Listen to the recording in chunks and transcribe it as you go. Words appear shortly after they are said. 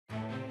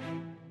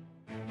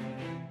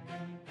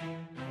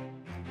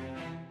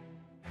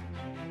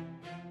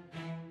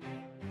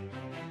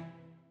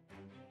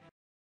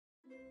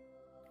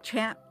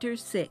Chapter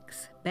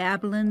 6,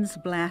 Babylon's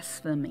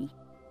Blasphemy.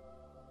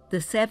 The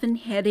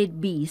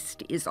seven-headed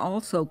beast is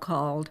also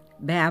called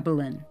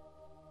Babylon.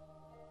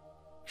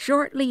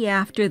 Shortly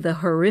after the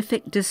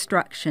horrific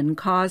destruction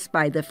caused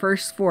by the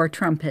first four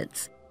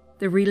trumpets,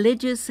 the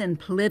religious and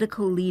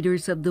political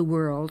leaders of the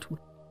world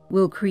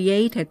will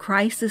create a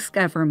crisis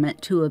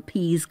government to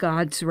appease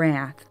God's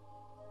wrath.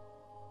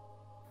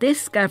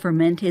 This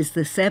government is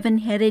the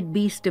seven-headed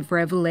beast of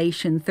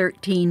Revelation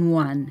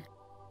 13:1.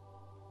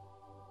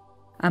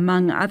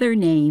 Among other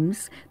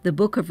names, the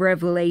book of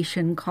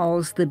Revelation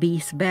calls the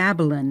beast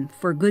Babylon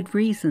for good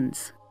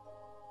reasons.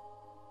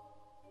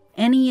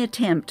 Any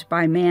attempt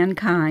by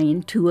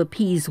mankind to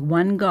appease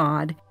one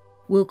God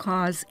will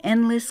cause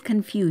endless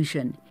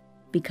confusion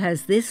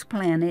because this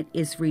planet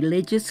is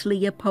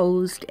religiously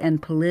opposed and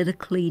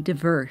politically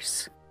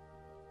diverse.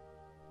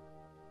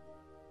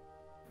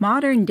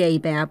 Modern-day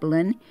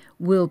Babylon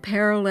will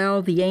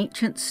parallel the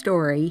ancient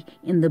story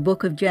in the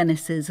book of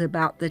Genesis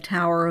about the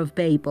Tower of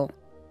Babel.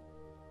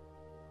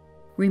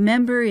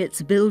 Remember,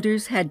 its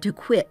builders had to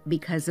quit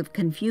because of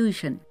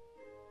confusion.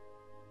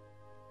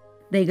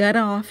 They got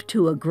off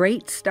to a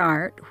great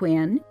start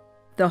when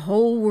the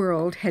whole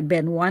world had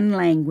been one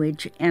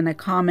language and a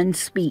common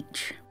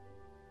speech.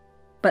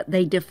 But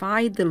they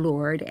defied the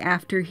Lord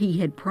after he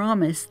had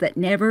promised that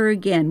never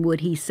again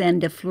would he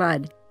send a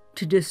flood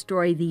to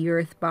destroy the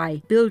earth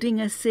by building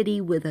a city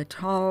with a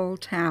tall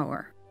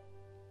tower.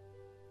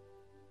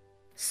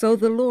 So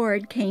the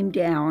Lord came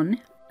down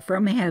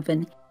from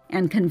heaven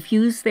and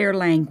confused their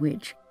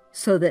language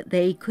so that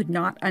they could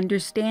not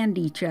understand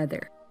each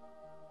other.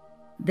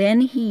 Then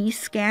he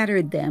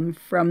scattered them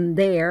from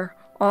there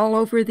all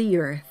over the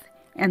earth,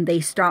 and they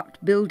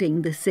stopped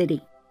building the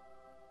city.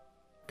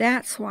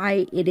 That's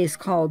why it is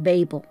called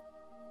Babel,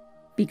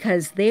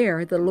 because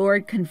there the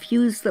Lord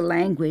confused the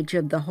language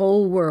of the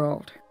whole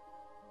world.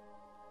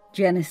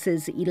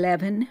 Genesis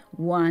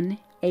 11:1,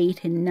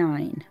 8, and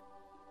 9.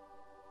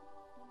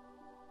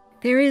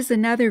 There is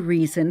another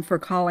reason for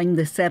calling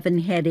the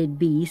seven-headed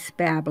beast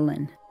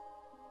Babylon.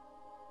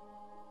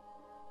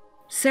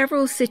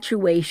 Several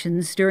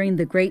situations during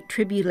the Great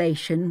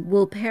Tribulation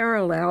will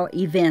parallel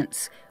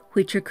events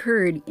which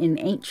occurred in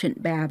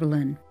ancient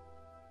Babylon.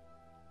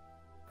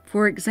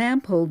 For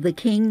example, the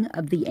king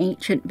of the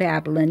ancient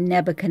Babylon,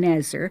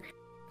 Nebuchadnezzar,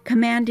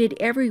 commanded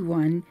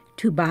everyone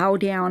to bow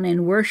down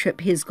and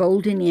worship his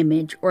golden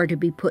image or to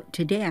be put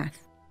to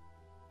death.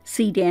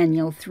 See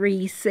Daniel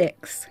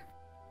 3:6.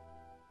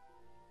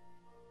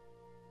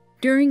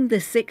 During the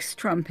sixth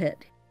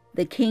trumpet,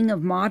 the king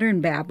of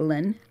modern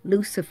Babylon,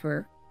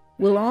 Lucifer,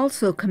 will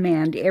also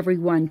command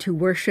everyone to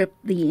worship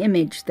the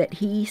image that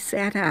he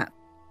set up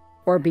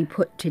or be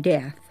put to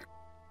death.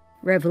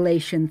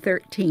 Revelation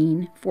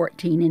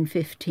 13:14 and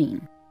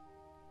 15.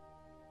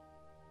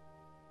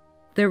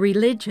 The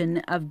religion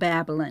of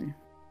Babylon.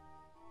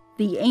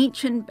 The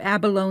ancient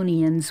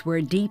Babylonians were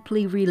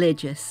deeply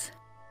religious.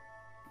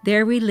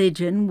 Their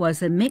religion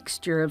was a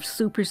mixture of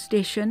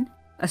superstition,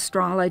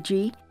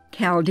 astrology,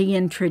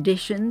 Chaldean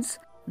traditions,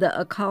 the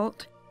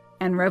occult,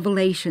 and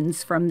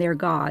revelations from their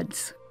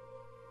gods.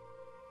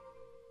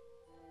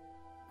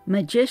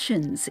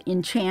 Magicians,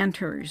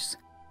 enchanters,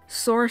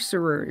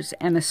 sorcerers,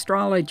 and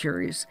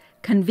astrologers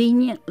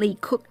conveniently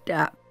cooked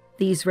up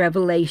these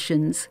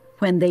revelations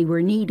when they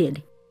were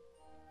needed.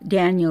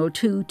 Daniel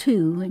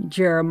 2:2 and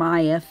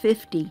Jeremiah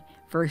 50,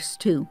 verse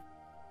 2.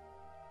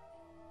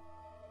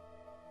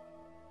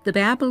 The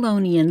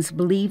Babylonians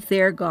believed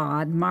their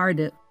god,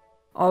 Marduk,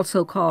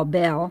 also called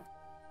Bel,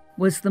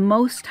 was the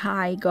Most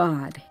High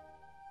God,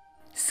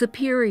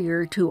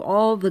 superior to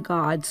all the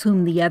gods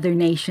whom the other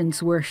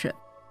nations worship.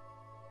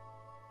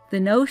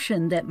 The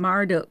notion that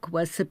Marduk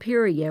was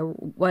superior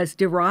was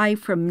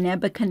derived from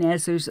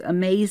Nebuchadnezzar's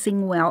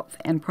amazing wealth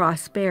and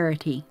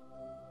prosperity.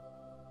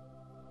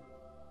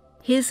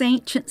 His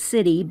ancient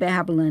city,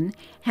 Babylon,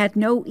 had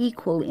no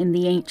equal in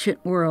the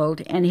ancient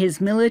world, and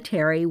his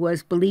military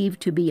was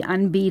believed to be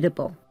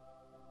unbeatable.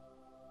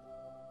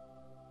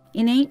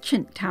 In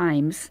ancient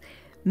times,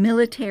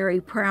 military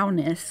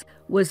prowess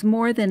was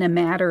more than a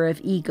matter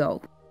of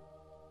ego.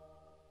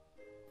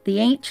 The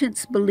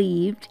ancients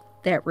believed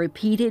that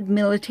repeated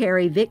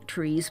military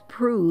victories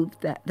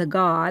proved that the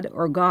god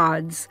or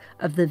gods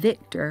of the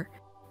victor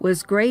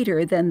was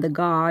greater than the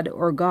god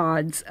or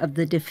gods of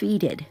the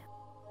defeated.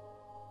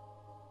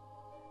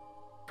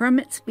 From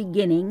its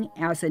beginning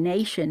as a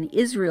nation,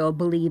 Israel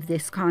believed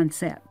this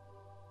concept.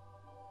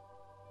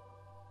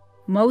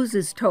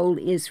 Moses told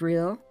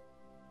Israel,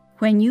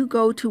 "When you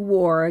go to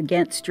war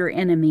against your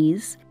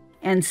enemies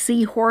and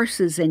see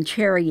horses and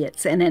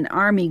chariots and an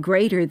army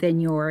greater than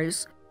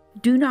yours,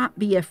 do not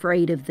be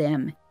afraid of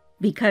them,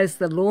 because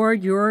the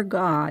Lord your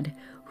God,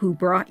 who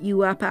brought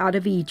you up out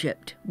of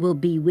Egypt, will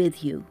be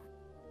with you.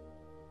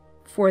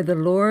 For the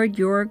Lord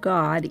your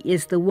God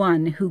is the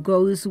one who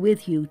goes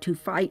with you to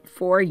fight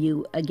for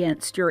you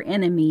against your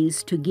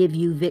enemies to give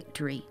you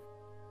victory."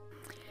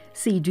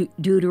 See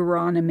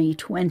Deuteronomy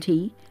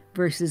 20,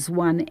 verses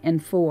 1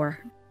 and 4.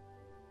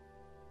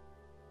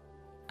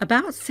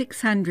 About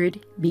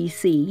 600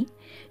 BC,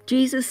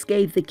 Jesus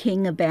gave the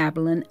king of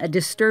Babylon a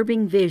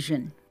disturbing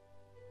vision.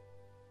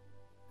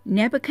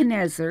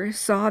 Nebuchadnezzar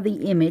saw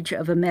the image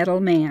of a metal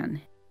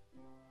man.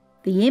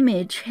 The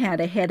image had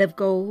a head of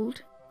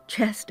gold,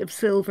 chest of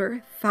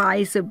silver,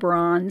 thighs of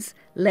bronze,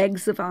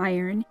 legs of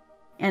iron,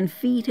 and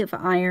feet of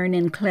iron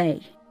and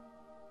clay.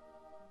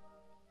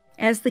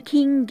 As the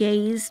king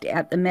gazed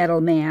at the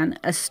metal man,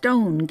 a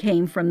stone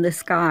came from the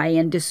sky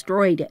and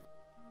destroyed it.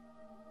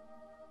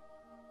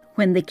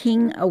 When the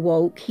king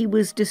awoke, he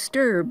was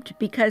disturbed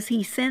because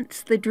he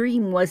sensed the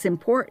dream was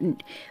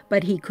important,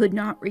 but he could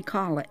not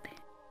recall it.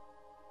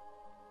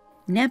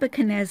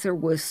 Nebuchadnezzar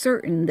was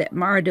certain that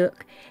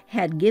Marduk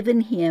had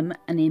given him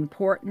an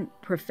important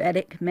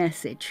prophetic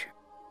message.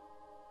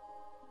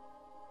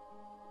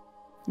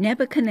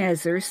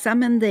 Nebuchadnezzar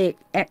summoned the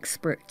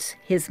experts,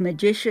 his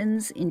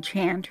magicians,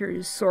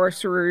 enchanters,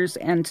 sorcerers,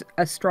 and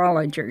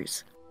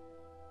astrologers.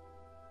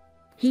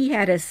 He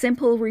had a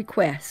simple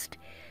request: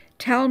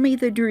 tell me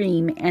the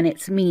dream and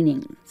its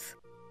meanings.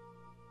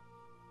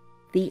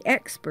 The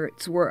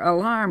experts were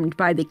alarmed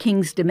by the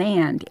king's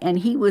demand, and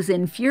he was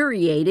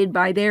infuriated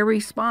by their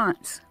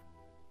response.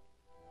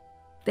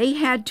 They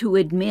had to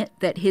admit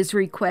that his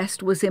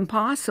request was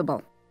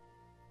impossible.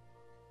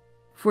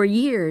 For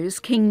years,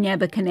 King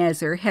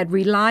Nebuchadnezzar had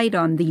relied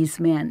on these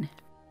men.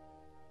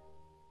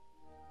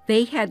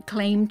 They had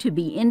claimed to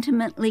be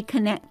intimately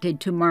connected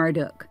to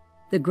Marduk,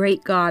 the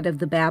great god of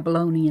the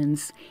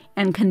Babylonians,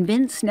 and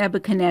convinced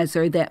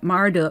Nebuchadnezzar that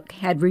Marduk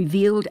had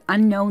revealed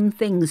unknown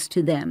things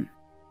to them.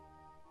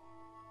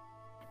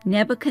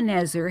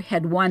 Nebuchadnezzar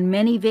had won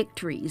many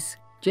victories,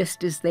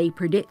 just as they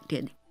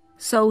predicted,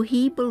 so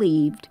he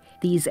believed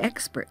these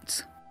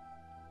experts.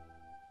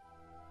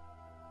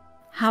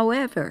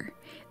 However,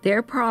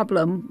 their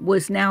problem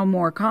was now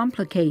more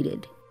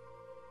complicated.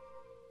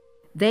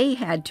 They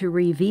had to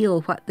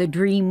reveal what the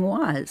dream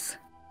was.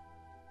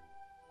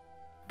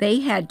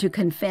 They had to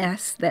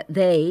confess that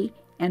they,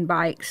 and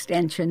by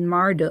extension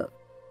Marduk,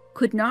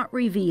 could not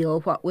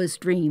reveal what was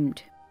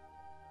dreamed.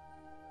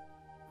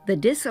 The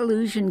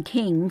disillusioned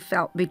king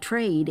felt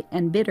betrayed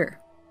and bitter.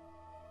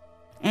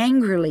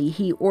 Angrily,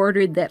 he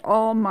ordered that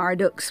all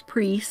Marduk's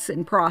priests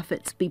and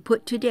prophets be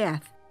put to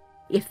death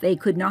if they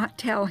could not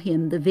tell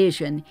him the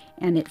vision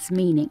and its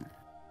meaning.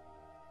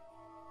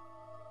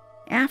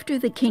 After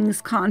the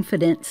king's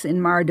confidence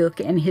in Marduk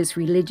and his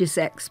religious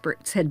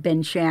experts had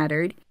been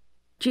shattered,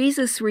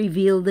 Jesus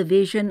revealed the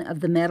vision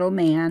of the metal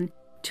man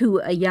to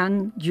a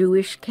young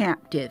Jewish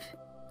captive,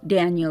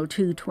 Daniel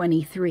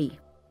 2:23.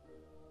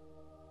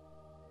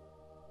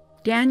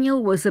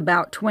 Daniel was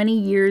about 20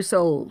 years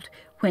old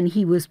when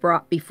he was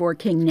brought before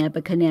King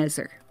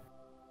Nebuchadnezzar.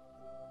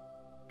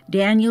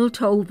 Daniel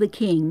told the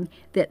king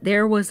that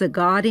there was a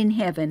God in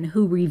heaven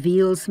who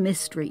reveals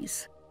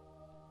mysteries.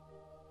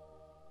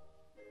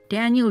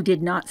 Daniel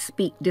did not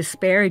speak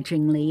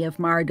disparagingly of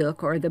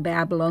Marduk or the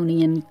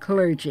Babylonian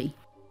clergy.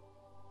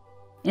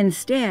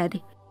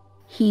 Instead,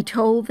 he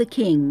told the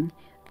king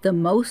the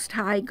Most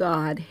High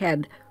God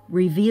had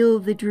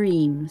revealed the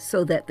dream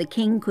so that the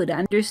king could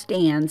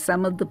understand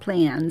some of the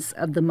plans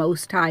of the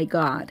Most High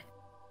God.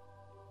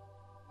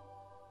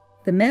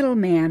 The metal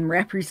man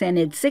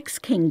represented 6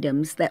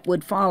 kingdoms that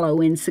would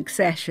follow in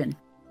succession.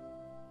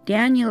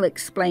 Daniel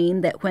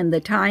explained that when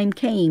the time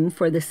came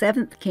for the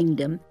 7th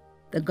kingdom,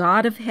 the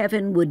God of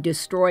heaven would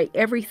destroy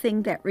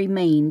everything that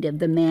remained of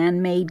the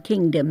man-made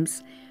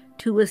kingdoms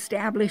to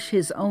establish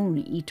his own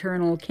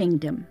eternal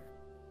kingdom.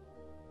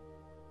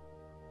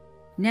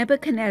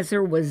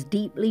 Nebuchadnezzar was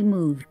deeply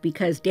moved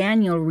because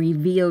Daniel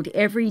revealed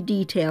every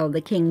detail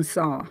the king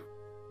saw.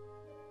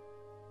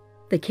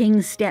 The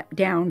king stepped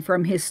down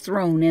from his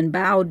throne and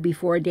bowed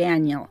before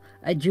Daniel,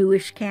 a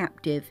Jewish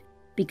captive,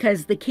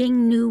 because the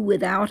king knew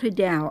without a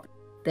doubt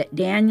that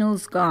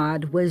Daniel's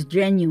God was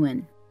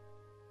genuine.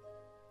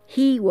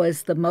 He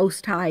was the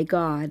Most High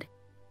God.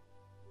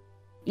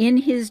 In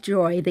his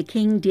joy, the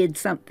king did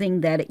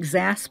something that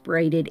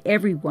exasperated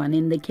everyone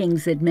in the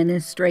king's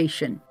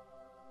administration.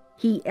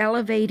 He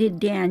elevated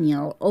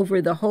Daniel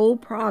over the whole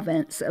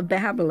province of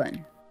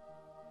Babylon.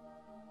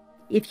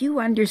 If you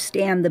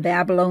understand the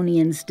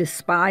Babylonians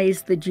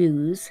despised the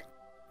Jews,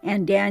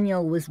 and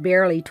Daniel was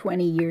barely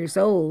 20 years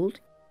old,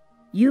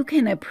 you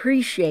can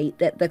appreciate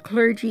that the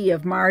clergy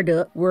of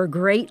Marduk were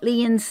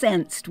greatly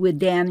incensed with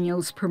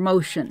Daniel's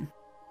promotion.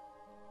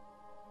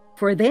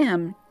 For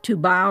them to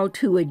bow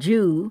to a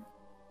Jew,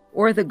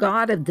 or the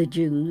God of the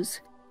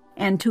Jews,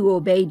 and to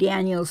obey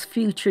Daniel's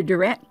future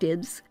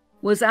directives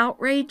was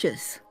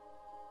outrageous.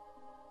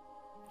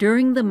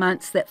 During the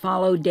months that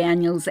followed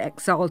Daniel's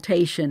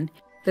exaltation,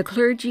 the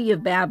clergy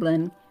of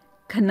Babylon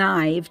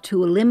connived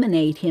to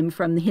eliminate him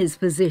from his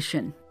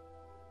position.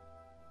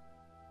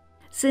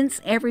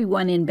 Since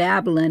everyone in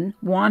Babylon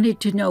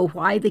wanted to know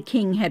why the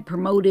king had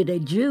promoted a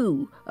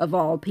Jew, of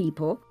all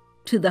people,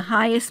 to the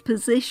highest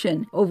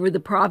position over the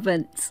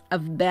province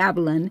of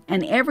Babylon,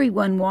 and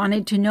everyone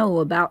wanted to know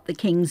about the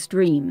king's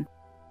dream,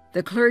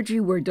 the clergy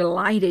were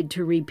delighted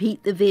to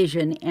repeat the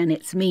vision and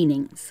its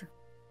meanings.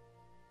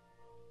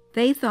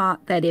 They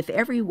thought that if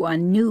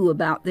everyone knew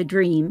about the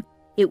dream,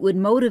 it would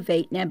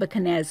motivate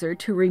Nebuchadnezzar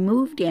to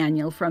remove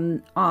Daniel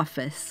from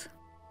office.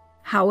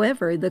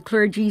 However, the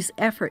clergy's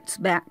efforts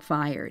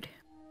backfired.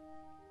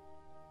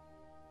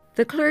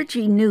 The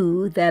clergy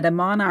knew that a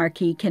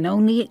monarchy can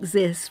only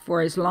exist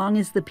for as long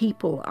as the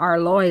people are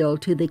loyal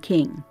to the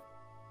king.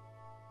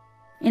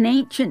 In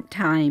ancient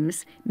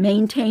times,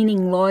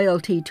 maintaining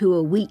loyalty to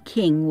a weak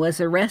king was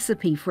a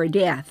recipe for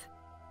death,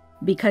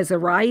 because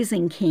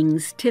rising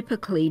kings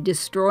typically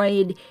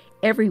destroyed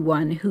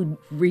everyone who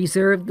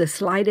reserved the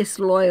slightest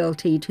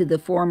loyalty to the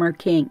former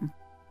king.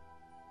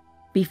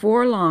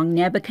 Before long,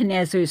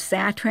 Nebuchadnezzar's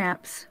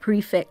satraps,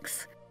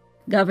 prefects,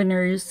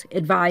 governors,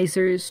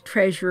 advisors,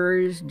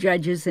 treasurers,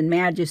 judges, and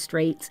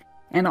magistrates,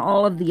 and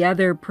all of the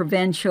other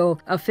provincial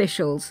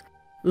officials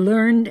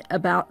learned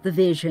about the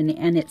vision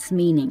and its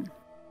meaning.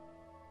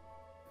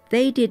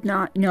 They did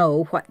not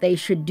know what they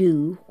should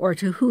do or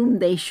to whom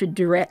they should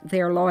direct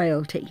their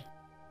loyalty.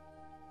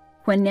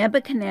 When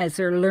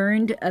Nebuchadnezzar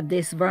learned of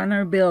this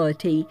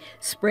vulnerability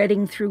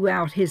spreading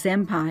throughout his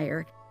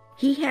empire,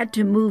 he had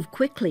to move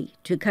quickly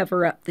to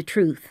cover up the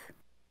truth.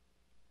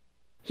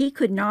 He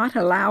could not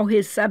allow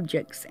his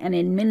subjects and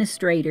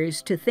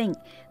administrators to think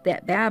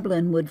that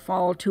Babylon would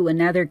fall to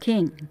another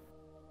king.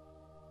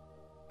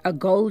 A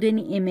golden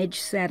image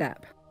set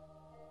up.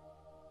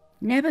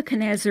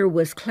 Nebuchadnezzar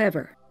was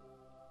clever.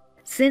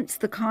 Since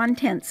the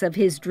contents of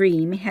his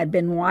dream had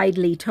been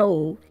widely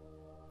told,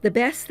 the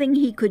best thing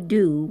he could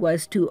do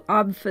was to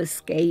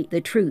obfuscate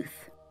the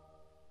truth.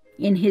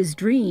 In his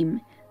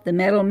dream, the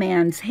metal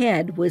man's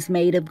head was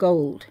made of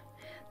gold,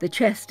 the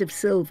chest of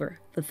silver,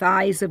 the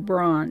thighs of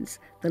bronze,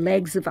 the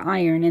legs of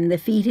iron, and the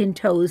feet and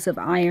toes of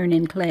iron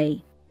and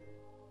clay.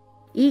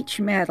 Each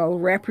metal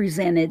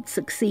represented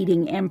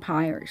succeeding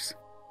empires.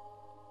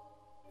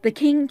 The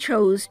king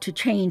chose to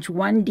change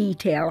one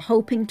detail,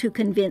 hoping to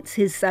convince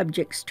his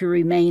subjects to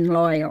remain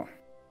loyal.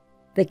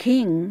 The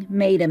king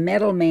made a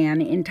metal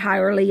man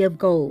entirely of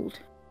gold.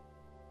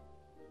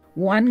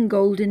 One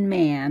golden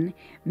man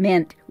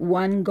meant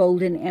one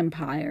golden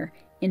empire,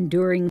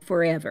 enduring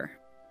forever.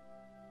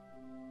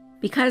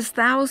 Because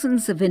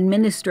thousands of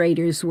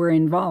administrators were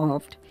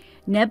involved,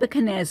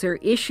 Nebuchadnezzar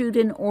issued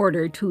an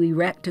order to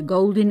erect a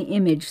golden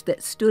image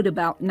that stood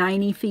about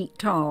 90 feet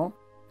tall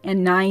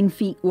and 9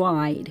 feet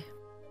wide.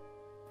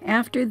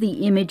 After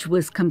the image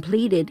was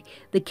completed,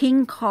 the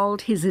king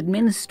called his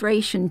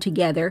administration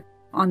together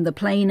on the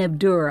plain of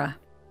Dura.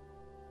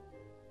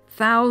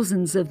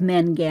 Thousands of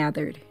men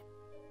gathered,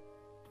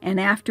 and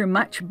after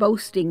much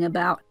boasting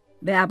about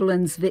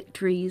Babylon's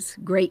victories,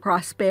 great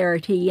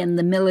prosperity, and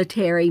the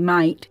military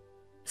might,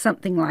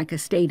 something like a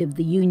State of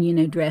the Union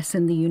address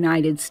in the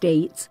United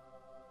States,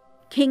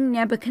 King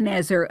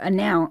Nebuchadnezzar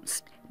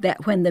announced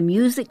that when the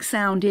music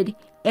sounded,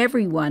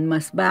 everyone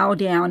must bow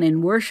down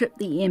and worship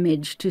the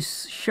image to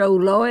show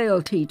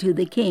loyalty to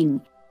the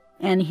king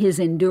and his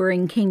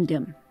enduring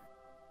kingdom.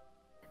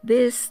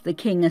 This, the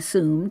king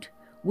assumed,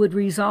 would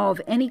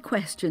resolve any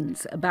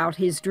questions about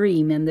his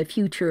dream and the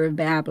future of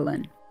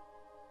Babylon.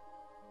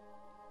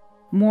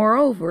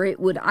 Moreover, it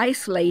would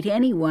isolate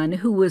anyone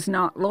who was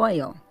not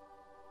loyal.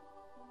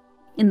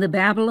 In the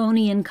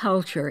Babylonian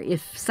culture,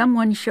 if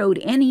someone showed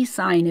any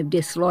sign of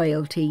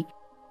disloyalty,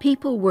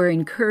 people were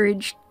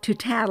encouraged to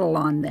tattle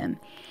on them,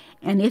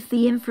 and if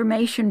the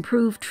information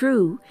proved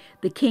true,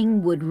 the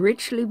king would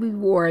richly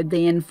reward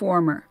the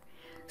informer,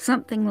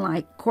 something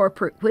like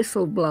corporate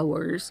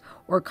whistleblowers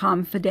or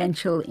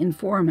confidential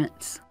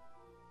informants.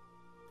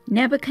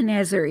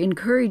 Nebuchadnezzar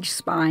encouraged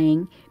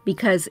spying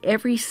because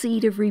every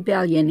seed of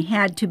rebellion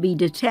had to be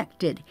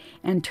detected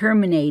and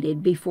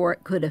terminated before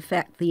it could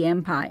affect the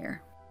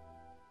empire.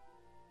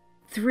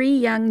 3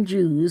 young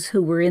Jews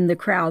who were in the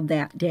crowd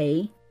that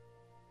day.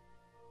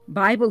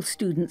 Bible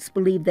students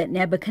believe that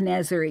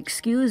Nebuchadnezzar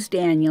excused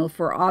Daniel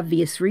for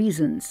obvious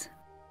reasons.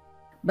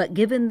 But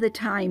given the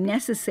time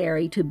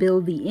necessary to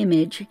build the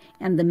image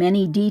and the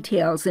many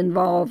details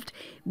involved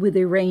with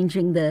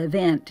arranging the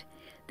event,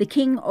 the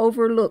king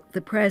overlooked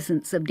the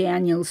presence of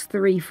Daniel's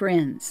 3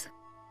 friends.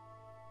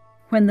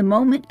 When the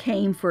moment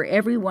came for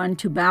everyone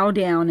to bow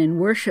down and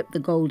worship the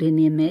golden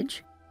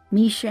image,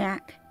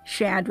 Meshach,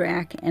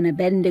 Shadrach, and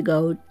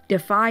Abednego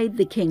defied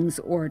the king's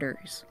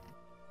orders.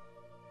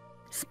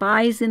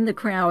 Spies in the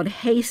crowd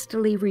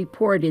hastily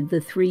reported the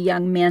 3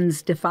 young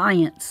men's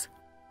defiance,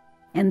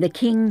 and the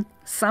king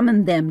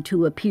summoned them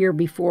to appear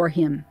before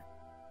him.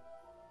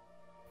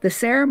 The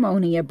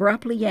ceremony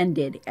abruptly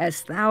ended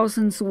as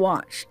thousands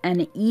watched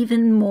an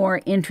even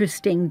more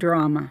interesting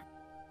drama.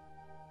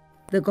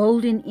 The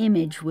golden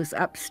image was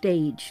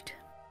upstaged.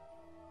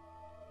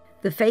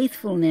 The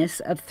faithfulness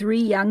of 3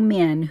 young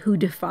men who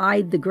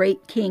defied the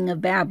great king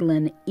of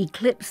Babylon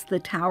eclipsed the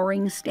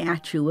towering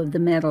statue of the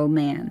metal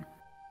man.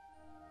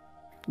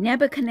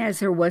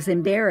 Nebuchadnezzar was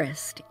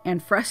embarrassed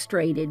and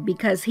frustrated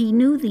because he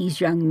knew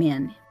these young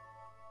men.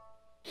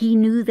 He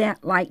knew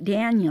that, like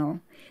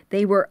Daniel,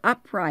 they were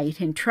upright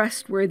and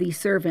trustworthy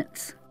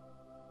servants.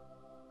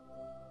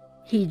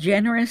 He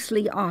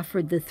generously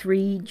offered the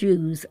 3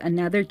 Jews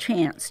another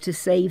chance to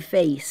save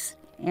face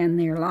and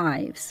their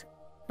lives,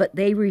 but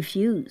they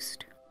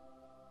refused.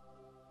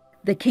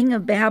 The king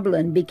of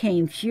Babylon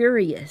became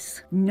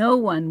furious. No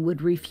one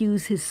would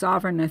refuse his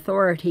sovereign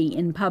authority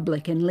in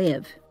public and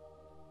live.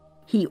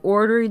 He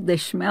ordered the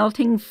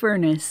smelting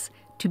furnace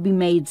to be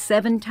made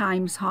 7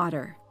 times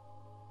hotter.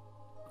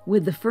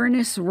 With the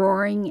furnace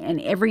roaring and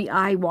every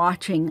eye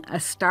watching, a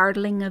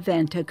startling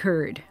event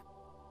occurred.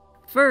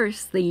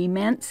 First, the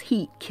immense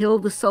heat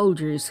killed the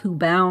soldiers who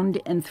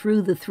bound and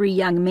threw the 3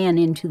 young men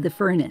into the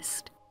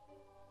furnace.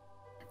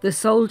 The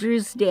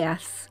soldiers'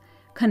 deaths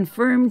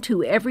confirmed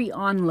to every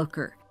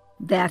onlooker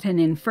that an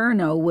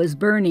inferno was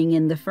burning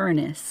in the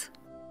furnace.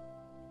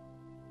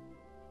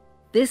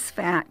 This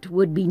fact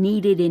would be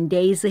needed in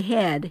days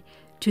ahead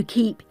to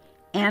keep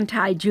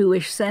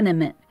anti-Jewish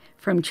sentiment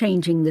from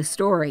changing the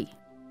story.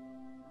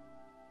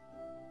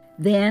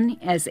 Then,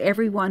 as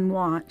everyone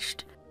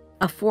watched,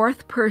 a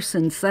 4th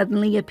person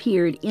suddenly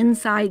appeared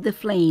inside the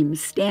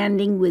flames,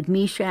 standing with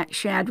Meshach,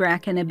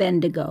 Shadrach, and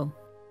Abednego.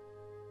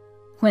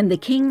 When the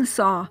king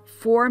saw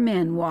 4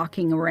 men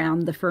walking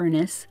around the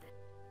furnace,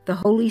 the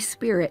Holy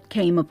Spirit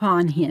came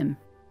upon him.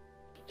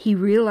 He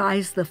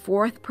realized the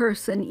 4th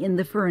person in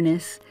the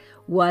furnace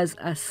was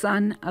a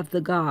son of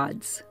the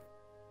gods.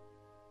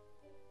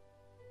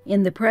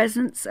 In the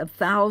presence of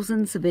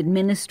thousands of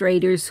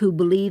administrators who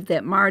believed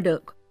that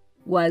Marduk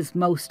was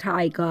Most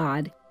High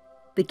God,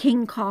 the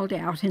king called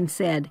out and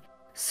said,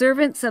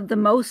 "Servants of the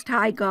Most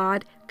High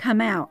God,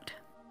 come out."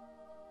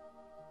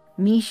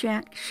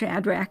 Meshach,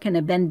 Shadrach, and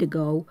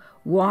Abednego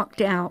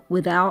walked out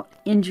without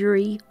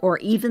injury or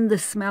even the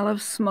smell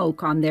of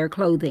smoke on their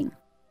clothing.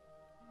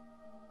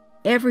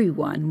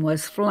 Everyone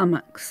was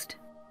flummoxed.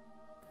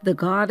 The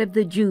God of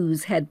the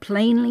Jews had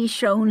plainly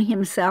shown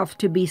himself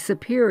to be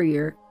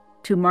superior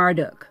to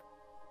Marduk.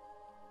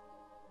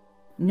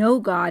 No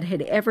God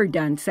had ever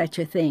done such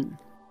a thing.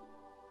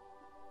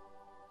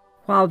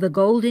 While the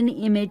golden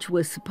image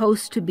was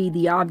supposed to be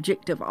the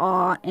object of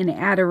awe and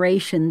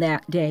adoration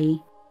that day,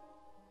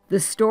 the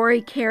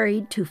story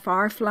carried to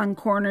far-flung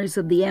corners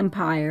of the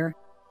empire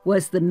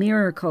was the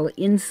miracle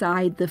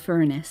inside the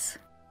furnace.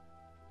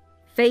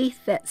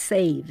 Faith that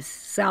saves,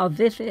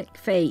 salvific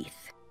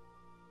faith.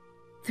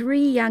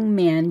 3 young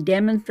men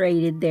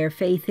demonstrated their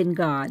faith in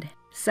God.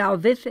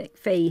 Salvific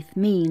faith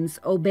means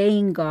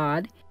obeying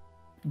God,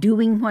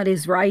 doing what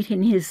is right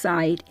in His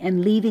sight,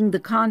 and leaving the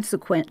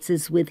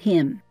consequences with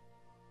Him.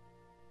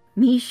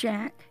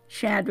 Meshach,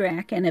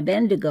 Shadrach, and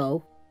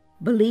Abednego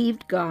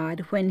believed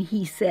God when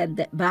He said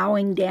that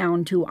bowing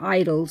down to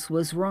idols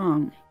was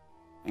wrong,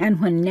 and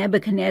when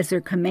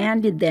Nebuchadnezzar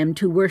commanded them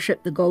to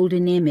worship the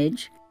golden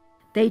image,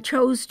 they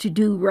chose to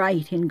do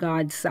right in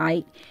God's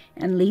sight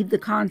and leave the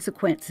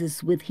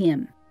consequences with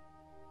Him.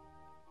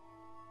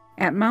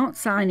 At Mount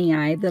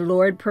Sinai, the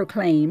Lord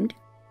proclaimed,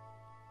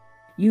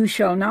 "You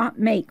shall not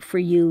make for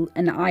you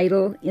an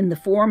idol in the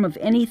form of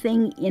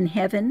anything in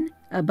heaven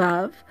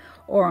above,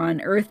 or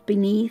on earth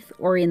beneath,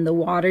 or in the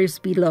waters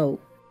below.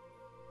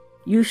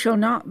 You shall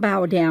not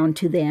bow down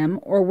to them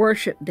or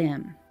worship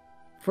them.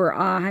 For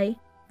I,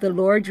 the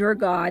Lord your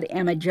God,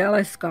 am a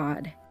jealous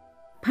God,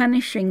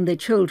 punishing the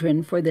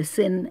children for the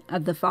sin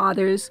of the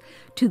fathers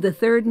to the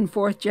 3rd and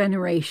 4th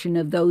generation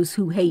of those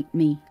who hate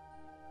me,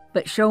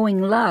 but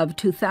showing love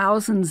to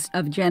thousands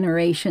of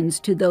generations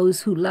to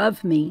those who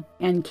love me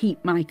and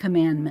keep my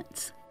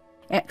commandments."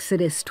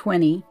 Exodus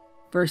 20,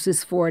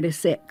 verses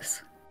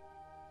 4-6.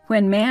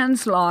 When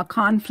man's law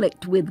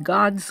conflict with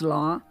God's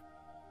law,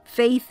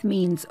 faith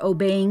means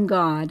obeying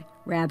God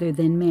rather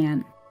than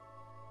man.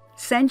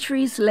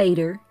 Centuries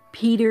later,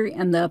 Peter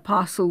and the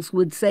apostles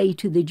would say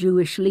to the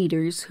Jewish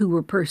leaders who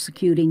were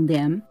persecuting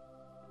them,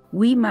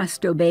 "We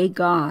must obey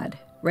God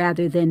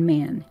rather than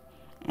man."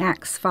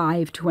 Acts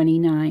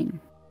 5:29.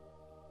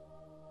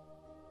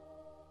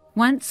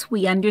 Once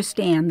we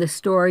understand the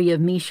story of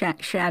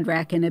Meshach,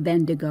 Shadrach, and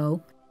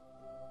Abednego,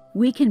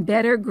 we can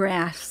better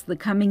grasp the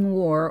coming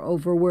war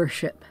over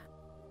worship.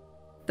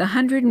 The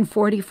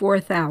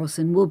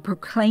 144,000 will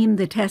proclaim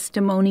the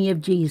testimony of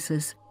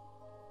Jesus,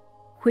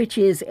 which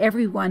is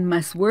everyone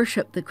must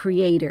worship the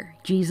Creator,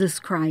 Jesus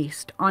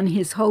Christ, on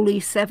His holy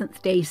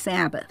 7th-day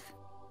Sabbath.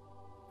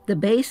 The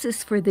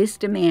basis for this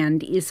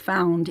demand is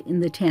found in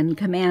the 10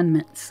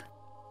 Commandments.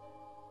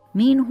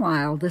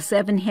 Meanwhile, the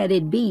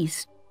 7-headed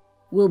beast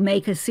will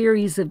make a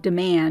series of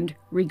demands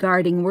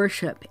regarding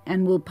worship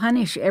and will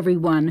punish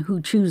everyone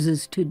who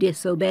chooses to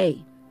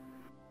disobey.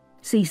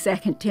 See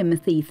 2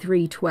 Timothy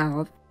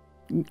 3:12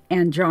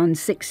 and John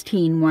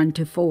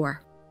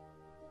 16:1-4.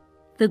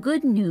 The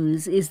good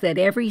news is that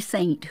every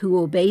saint who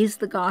obeys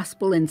the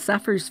gospel and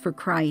suffers for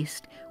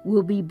Christ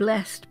will be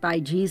blessed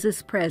by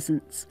Jesus'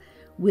 presence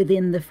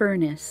within the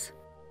furnace.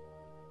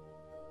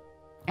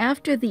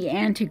 After the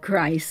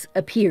Antichrist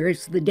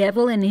appears, the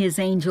devil and his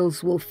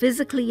angels will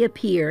physically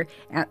appear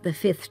at the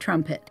 5th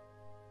trumpet.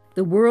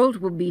 The world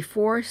will be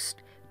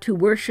forced to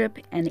worship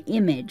an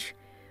image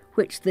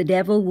which the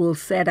devil will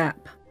set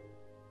up.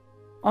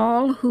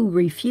 All who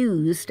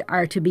refused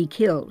are to be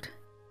killed.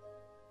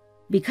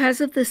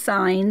 Because of the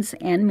signs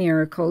and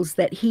miracles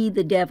that he,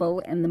 the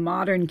devil, and the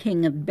modern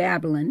king of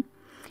Babylon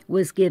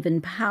was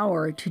given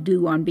power to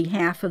do on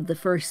behalf of the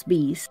first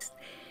beast,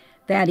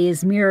 that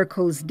is,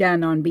 miracles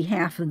done on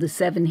behalf of the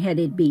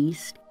seven-headed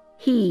beast,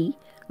 he,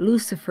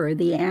 Lucifer,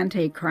 the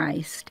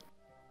Antichrist,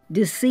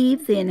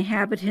 deceived the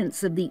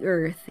inhabitants of the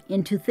earth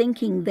into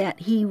thinking that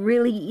he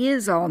really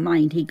is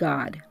Almighty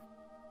God.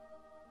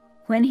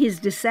 When his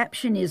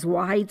deception is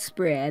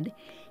widespread,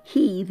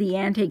 he, the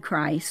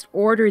Antichrist,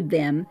 ordered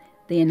them,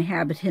 the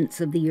inhabitants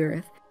of the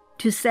earth,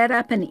 to set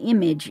up an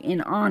image in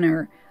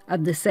honor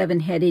of the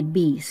seven-headed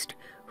beast,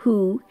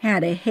 who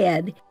had a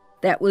head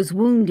that was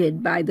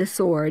wounded by the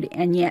sword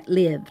and yet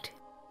lived.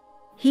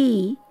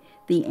 He,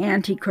 the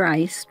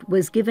Antichrist,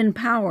 was given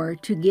power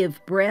to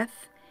give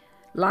breath,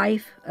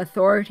 life,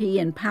 authority,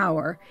 and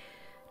power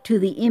to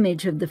the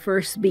image of the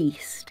first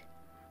beast,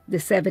 the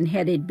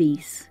seven-headed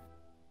beast,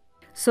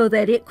 so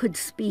that it could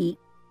speak,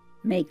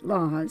 make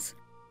laws,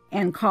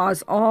 and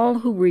cause all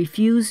who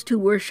refuse to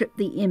worship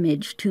the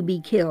image to be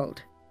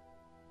killed.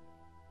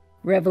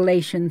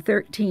 Revelation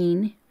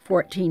 13,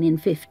 14,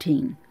 and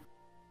 15.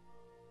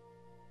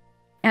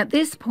 At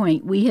this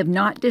point, we have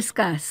not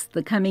discussed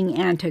the coming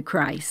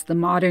Antichrist, the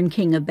modern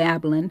king of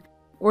Babylon,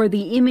 or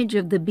the image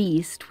of the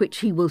beast which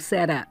he will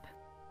set up.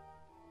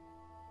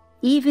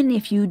 Even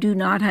if you do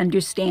not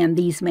understand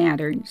these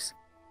matters,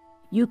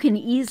 you can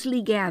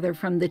easily gather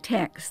from the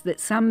text that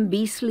some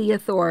beastly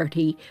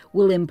authority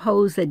will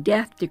impose a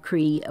death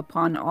decree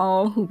upon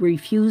all who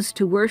refuse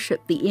to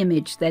worship the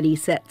image that he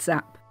sets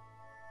up.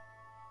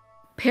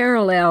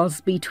 Parallels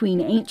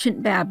between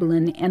ancient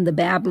Babylon and the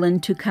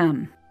Babylon to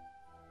come.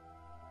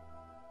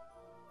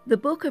 The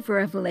book of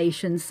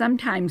Revelation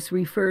sometimes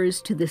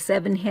refers to the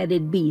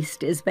seven-headed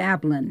beast as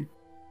Babylon.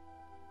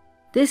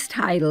 This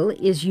title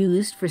is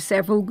used for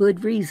several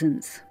good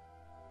reasons.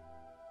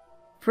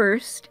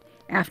 First,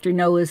 after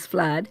Noah's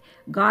flood,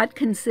 God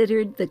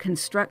considered the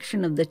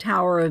construction of the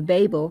Tower of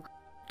Babel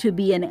to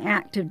be an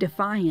act of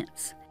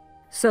defiance,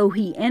 so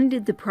he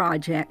ended the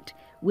project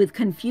with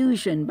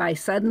confusion by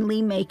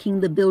suddenly making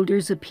the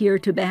builders appear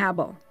to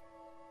babble,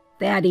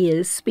 that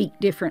is, speak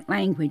different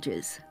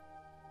languages.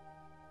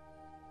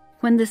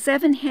 When the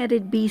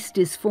seven-headed beast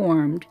is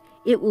formed,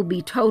 it will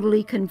be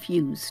totally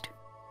confused.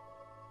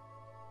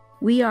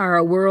 We are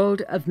a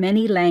world of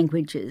many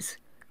languages,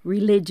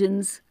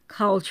 religions,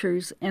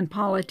 cultures, and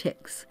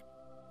politics,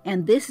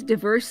 and this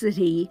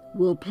diversity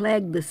will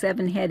plague the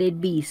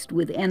seven-headed beast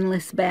with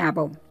endless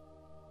babble.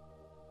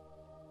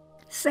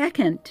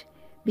 Second,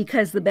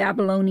 because the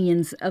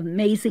Babylonians'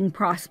 amazing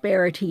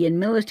prosperity and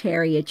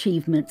military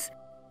achievements,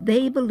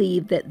 they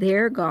believed that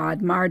their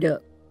god,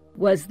 Marduk,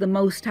 was the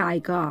Most High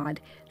God,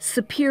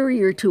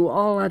 superior to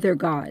all other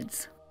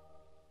gods.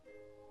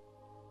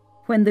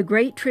 When the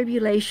Great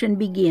Tribulation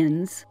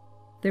begins,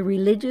 the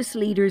religious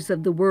leaders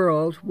of the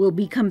world will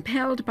be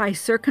compelled by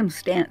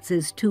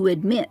circumstances to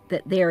admit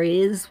that there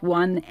is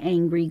one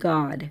angry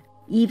God,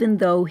 even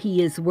though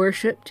he is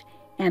worshipped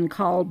and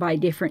called by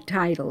different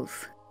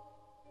titles.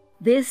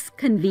 This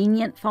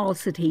convenient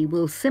falsity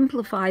will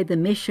simplify the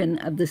mission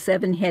of the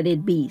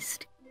seven-headed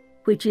beast,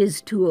 which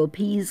is to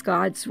appease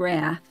God's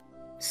wrath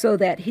so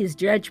that his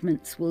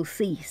judgments will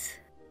cease.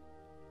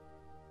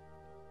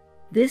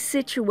 This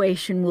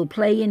situation will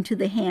play into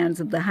the hands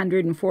of the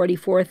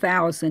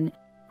 144,000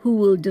 who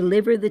will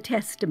deliver the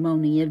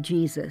testimony of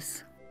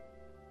Jesus.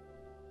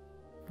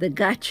 The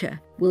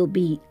gotcha will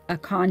be a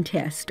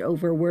contest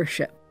over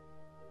worship.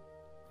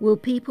 Will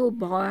people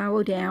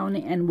bow down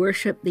and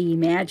worship the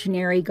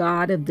imaginary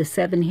god of the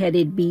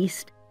seven-headed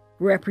beast,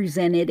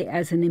 represented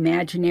as an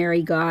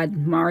imaginary god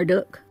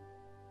Marduk?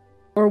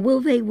 Or will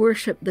they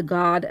worship the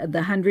God of the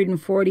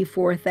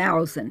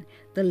 144,000,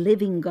 the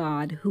living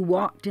God who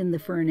walked in the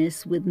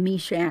furnace with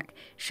Meshach,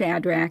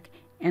 Shadrach,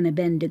 and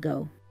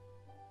Abednego?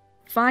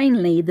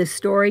 Finally, the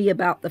story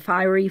about the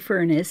fiery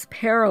furnace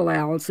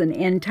parallels an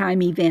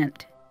end-time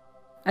event.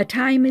 A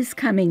time is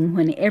coming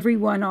when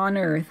everyone on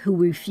earth who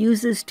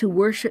refuses to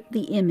worship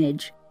the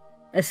image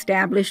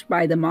established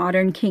by the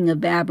modern king of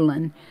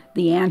Babylon,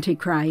 the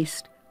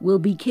Antichrist, will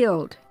be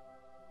killed.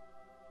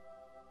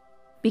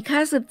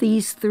 Because of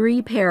these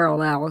three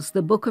parallels,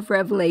 the book of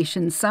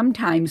Revelation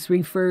sometimes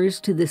refers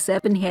to the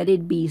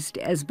seven-headed beast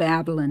as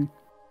Babylon.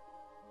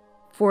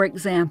 For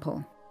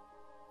example,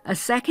 a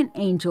second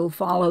angel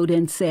followed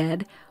and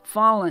said,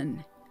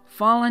 "Fallen,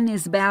 fallen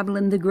is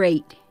Babylon the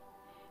Great,"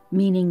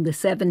 meaning the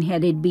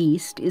seven-headed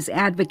beast is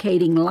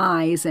advocating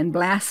lies and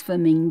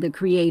blaspheming the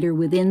Creator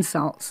with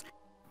insults.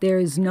 There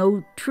is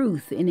no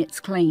truth in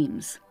its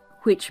claims,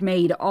 which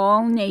made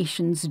all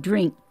nations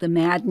drink the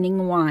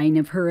maddening wine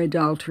of her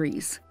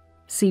adulteries.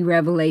 See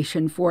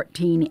Revelation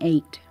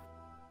 14:8.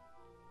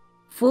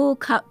 Full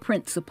cup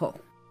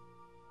principle.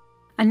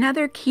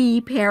 Another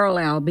key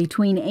parallel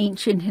between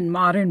ancient and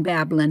modern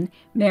Babylon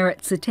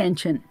merits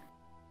attention.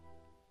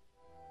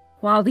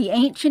 While the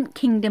ancient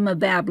kingdom of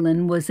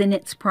Babylon was in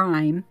its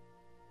prime,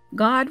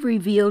 God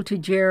revealed to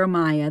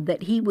Jeremiah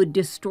that he would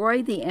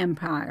destroy the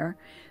empire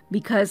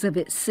because of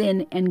its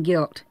sin and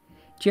guilt.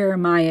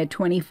 Jeremiah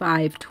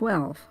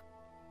 25:12.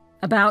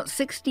 About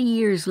 60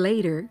 years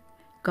later,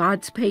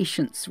 God's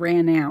patience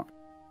ran out.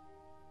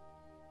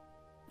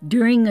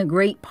 During a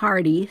great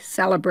party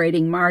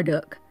celebrating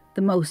Marduk, the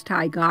the Most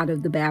High God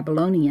of the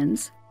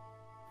Babylonians,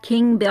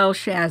 King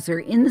Belshazzar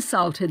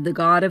insulted the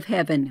God of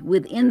heaven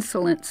with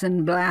insolence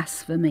and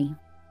blasphemy.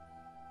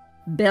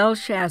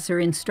 Belshazzar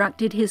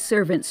instructed his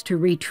servants to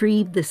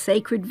retrieve the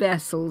sacred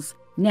vessels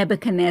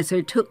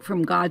Nebuchadnezzar took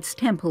from God's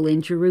temple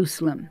in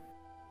Jerusalem.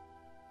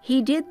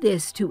 He did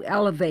this to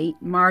elevate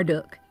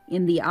Marduk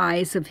in the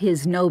eyes of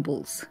his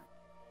nobles.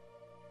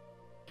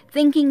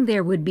 Thinking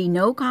there would be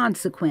no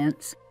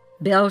consequence,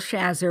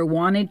 Belshazzar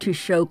wanted to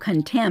show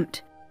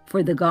contempt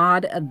for the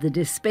God of the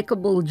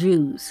despicable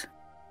Jews.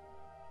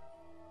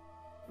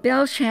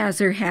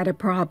 Belshazzar had a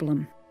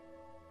problem.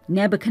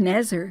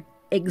 Nebuchadnezzar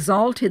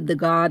exalted the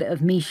God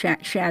of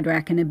Meshach,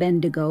 Shadrach, and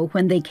Abednego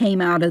when they came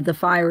out of the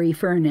fiery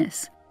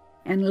furnace,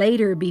 and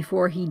later,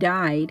 before he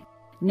died,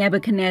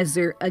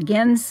 Nebuchadnezzar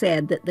again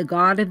said that the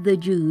God of the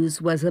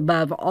Jews was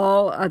above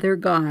all other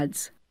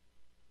gods.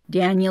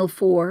 Daniel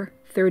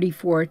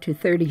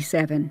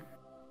 4:34-37.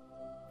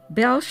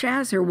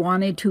 Belshazzar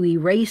wanted to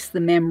erase the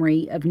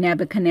memory of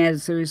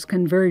Nebuchadnezzar's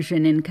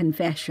conversion and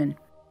confession.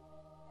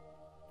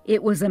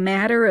 It was a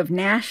matter of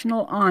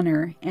national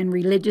honor and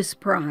religious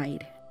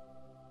pride.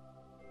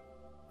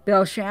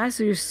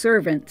 Belshazzar's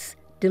servants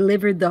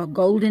delivered the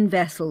golden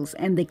vessels,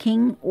 and the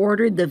king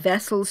ordered the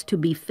vessels to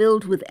be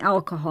filled with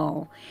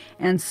alcohol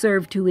and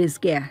served to his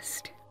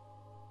guest.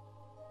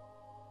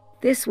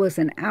 This was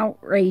an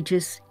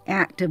outrageous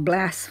act of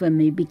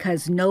blasphemy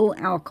because no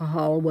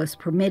alcohol was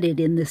permitted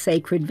in the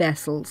sacred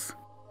vessels.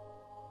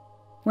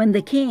 When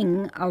the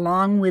king,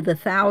 along with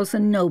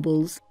 1,000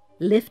 nobles,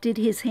 lifted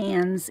his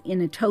hands in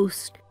a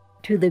toast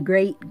to the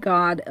great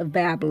god of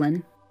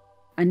Babylon,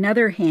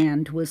 another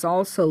hand was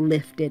also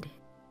lifted.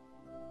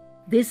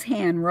 This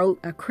hand wrote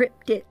a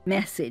cryptic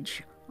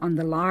message on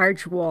the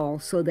large wall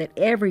so that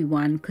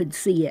everyone could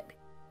see it,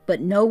 but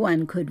no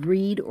one could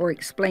read or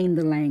explain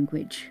the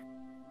language.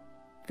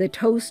 The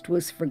toast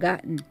was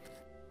forgotten,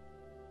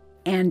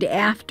 and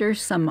after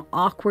some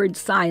awkward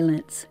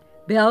silence,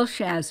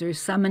 Belshazzar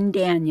summoned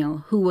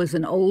Daniel, who was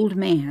an old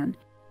man,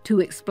 to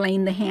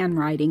explain the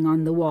handwriting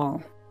on the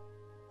wall.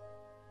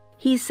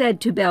 He said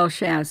to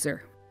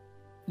Belshazzar,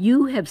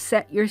 "You have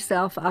set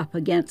yourself up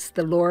against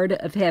the Lord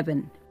of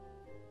heaven.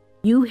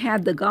 You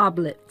had the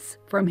goblets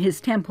from his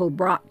temple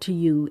brought to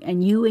you,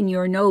 and you and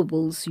your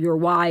nobles, your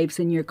wives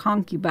and your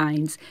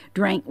concubines,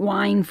 drank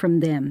wine from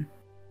them.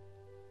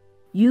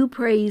 You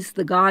praised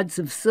the gods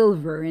of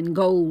silver and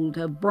gold,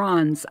 of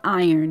bronze,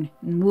 iron,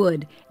 and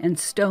wood, and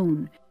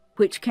stone,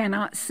 which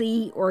cannot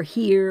see or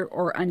hear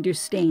or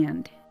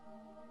understand.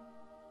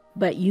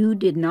 But you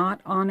did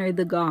not honor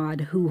the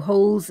God who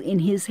holds in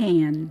his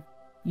hand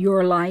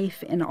your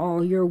life and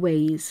all your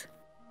ways.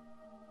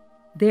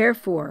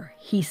 Therefore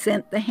he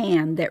sent the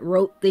hand that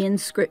wrote the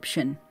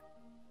inscription.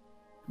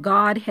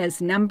 God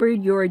has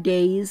numbered your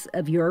days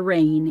of your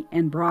reign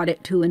and brought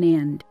it to an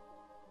end.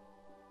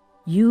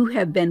 You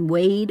have been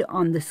weighed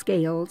on the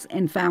scales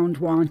and found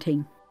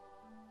wanting.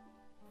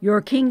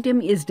 Your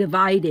kingdom is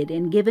divided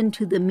and given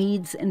to the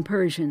Medes and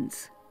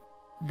Persians."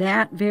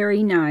 That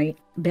very night,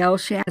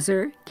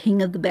 Belshazzar,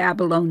 king of the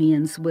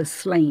Babylonians, was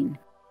slain.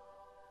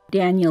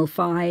 Daniel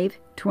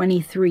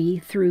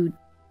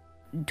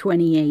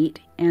 5:23-28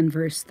 and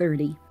verse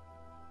 30.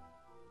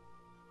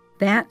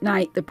 That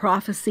night the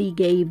prophecy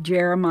gave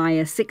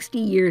Jeremiah 60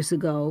 years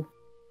ago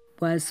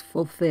was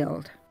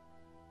fulfilled.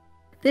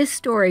 This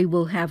story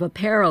will have a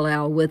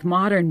parallel with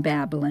modern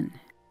Babylon.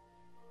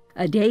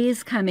 A day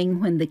is coming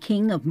when the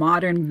king of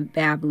modern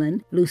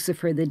Babylon,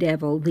 Lucifer the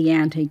devil, the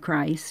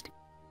Antichrist,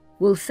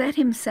 will set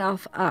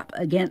himself up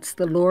against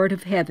the Lord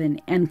of heaven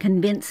and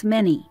convince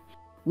many,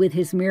 with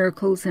his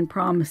miracles and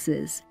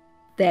promises,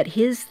 that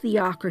his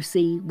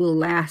theocracy will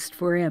last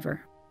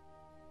forever.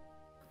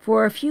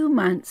 For a few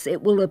months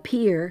it will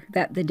appear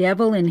that the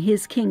devil and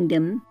his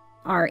kingdom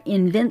are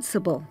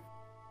invincible,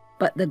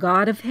 but the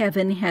God of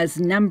heaven has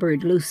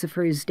numbered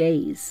Lucifer's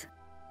days.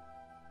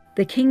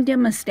 The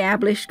kingdom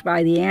established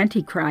by the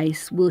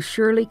Antichrist will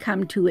surely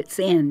come to its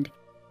end,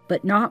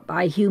 but not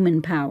by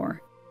human power.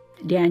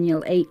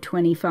 Daniel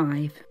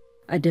 8:25.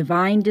 A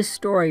divine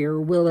destroyer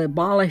will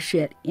abolish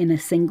it in a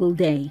single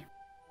day.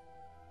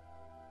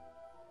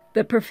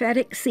 The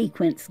prophetic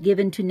sequence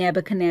given to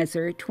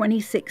Nebuchadnezzar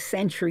 26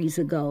 centuries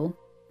ago,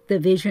 the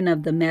vision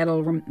of the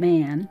metal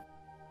man,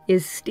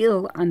 is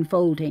still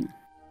unfolding.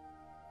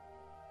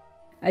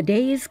 A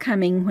day is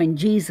coming when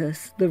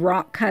Jesus, the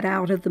rock cut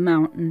out of the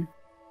mountain,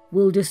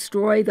 will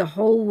destroy the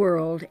whole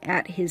world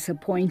at his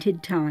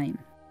appointed time.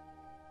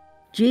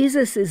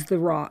 Jesus is the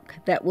rock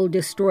that will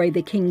destroy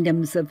the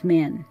kingdoms of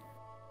men.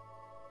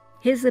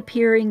 His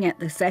appearing at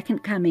the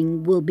second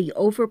coming will be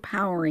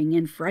overpowering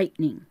and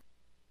frightening.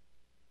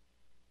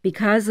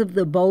 Because of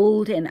the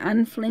bold and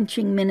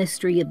unflinching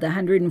ministry of the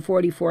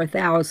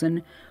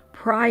 144,000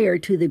 prior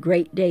to the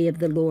great day of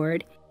the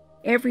Lord,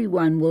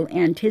 everyone will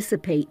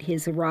anticipate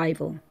his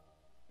arrival.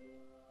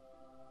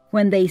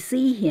 When they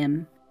see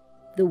him,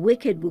 the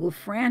wicked will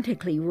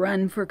frantically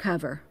run for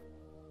cover.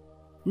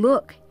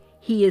 Look,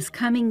 he is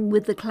coming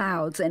with the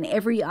clouds, and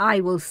every eye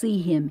will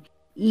see him,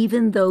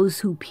 even those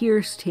who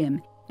pierced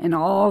him, and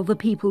all the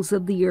peoples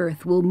of the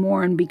earth will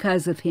mourn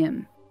because of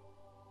him.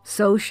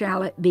 So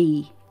shall it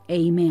be.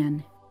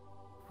 Amen.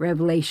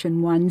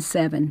 Revelation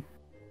 1:7.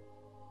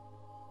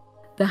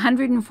 The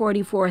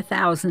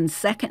 144,000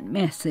 second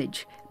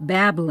message,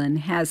 Babylon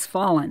has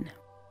fallen.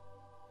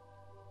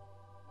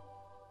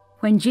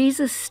 When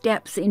Jesus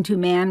steps into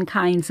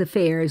mankind's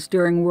affairs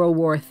during World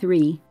War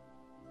III,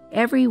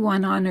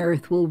 everyone on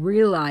earth will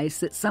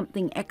realize that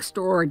something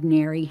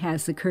extraordinary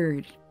has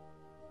occurred.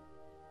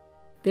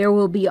 There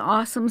will be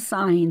awesome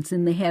signs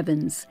in the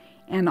heavens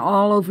and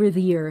all over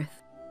the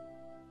earth.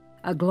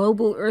 A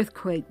global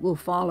earthquake will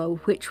follow,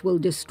 which will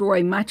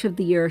destroy much of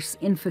the earth's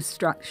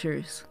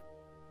infrastructures.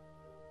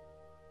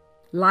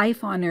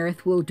 Life on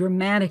earth will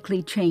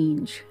dramatically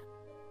change.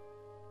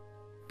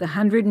 The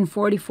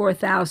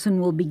 144,000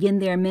 will begin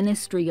their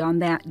ministry on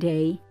that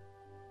day.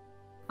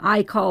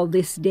 I call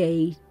this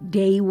day,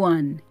 Day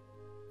 1,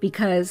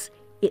 because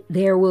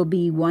there will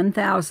be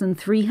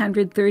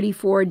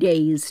 1,334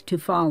 days to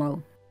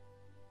follow.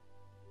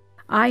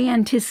 I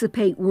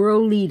anticipate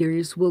world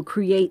leaders will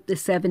create the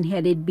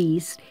seven-headed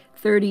beast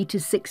 30 to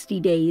 60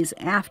 days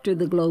after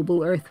the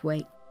global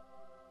earthquake.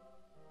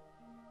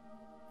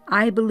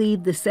 I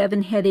believe the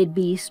seven-headed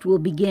beast will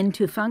begin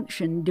to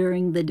function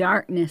during the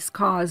darkness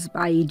caused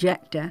by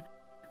ejecta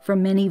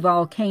from many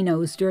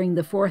volcanoes during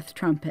the fourth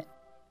trumpet.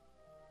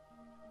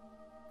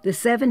 The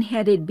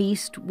seven-headed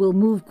beast will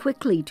move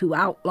quickly to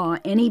outlaw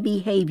any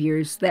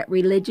behaviors that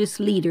religious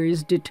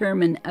leaders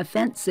determine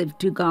offensive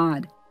to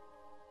God.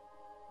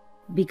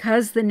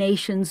 Because the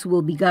nations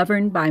will be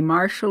governed by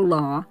martial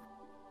law,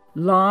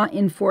 law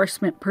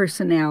enforcement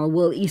personnel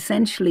will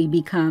essentially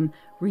become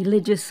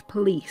religious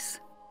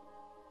police.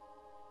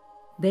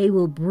 They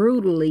will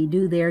brutally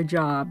do their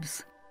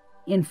jobs,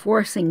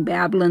 enforcing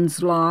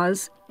Babylon's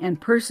laws and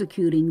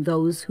persecuting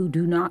those who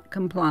do not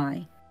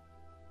comply.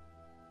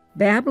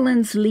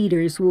 Babylon's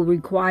leaders will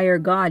require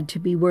God to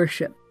be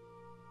worshipped.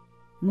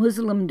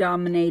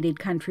 Muslim-dominated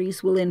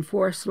countries will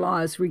enforce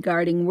laws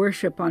regarding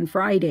worship on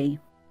Friday.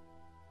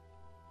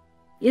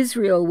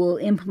 Israel will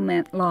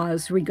implement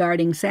laws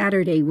regarding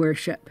Saturday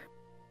worship.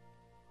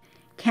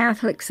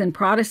 Catholics and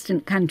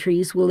Protestant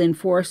countries will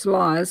enforce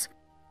laws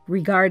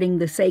regarding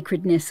the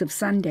sacredness of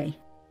Sunday.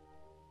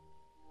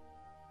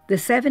 The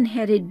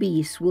seven-headed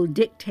beast will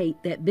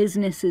dictate that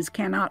businesses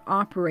cannot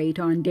operate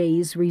on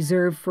days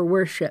reserved for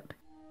worship.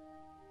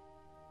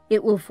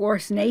 It will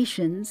force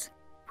nations,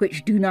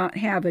 which do not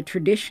have a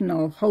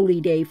traditional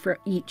holy day for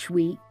each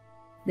week,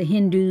 the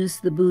Hindus,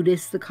 the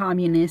Buddhists, the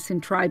communists,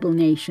 and tribal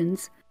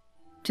nations,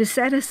 to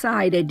set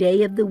aside a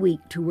day of the week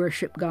to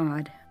worship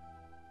God.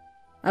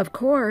 Of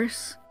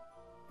course,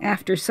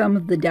 after some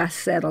of the dust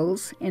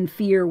settles and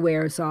fear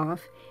wears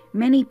off,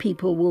 many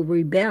people will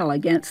rebel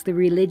against the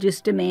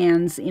religious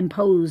demands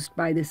imposed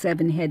by the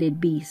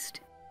seven-headed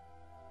beast.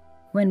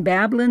 When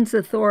Babylon's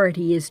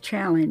authority is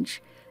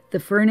challenged, the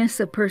furnace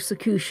of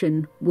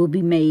persecution will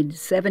be made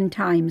 7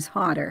 times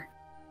hotter.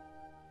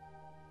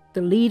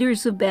 The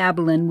leaders of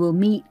Babylon will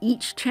meet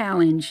each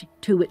challenge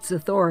to its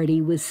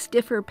authority with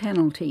stiffer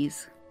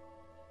penalties.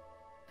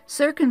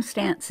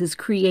 Circumstances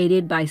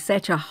created by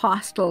such a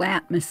hostile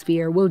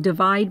atmosphere will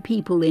divide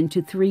people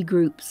into 3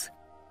 groups.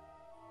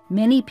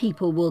 Many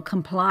people will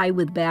comply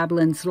with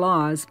Babylon's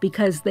laws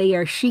because they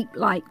are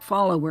sheep-like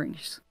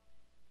followers.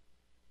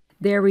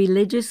 Their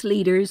religious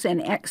leaders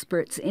and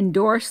experts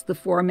endorse the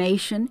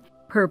formation,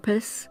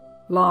 purpose,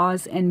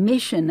 laws, and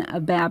mission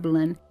of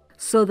Babylon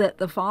so that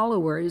the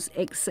followers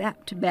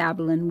accept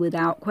Babylon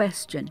without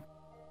question.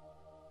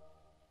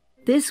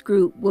 This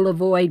group will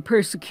avoid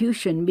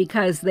persecution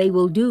because they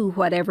will do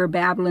whatever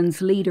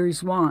Babylon's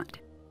leaders want.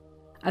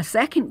 A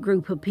second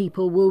group of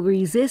people will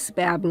resist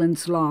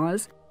Babylon's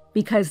laws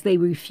because they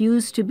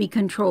refuse to be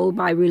controlled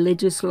by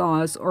religious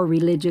laws or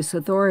religious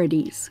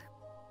authorities.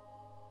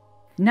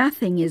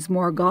 Nothing is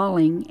more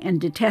galling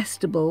and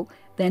detestable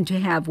than to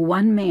have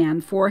one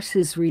man force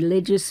his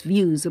religious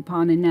views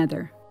upon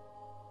another.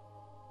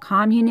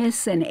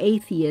 Communists and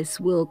atheists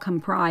will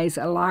comprise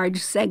a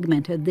large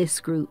segment of this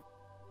group.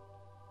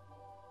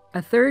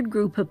 A third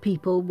group of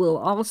people will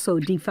also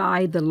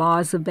defy the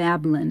laws of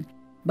Babylon,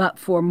 but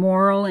for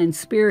moral and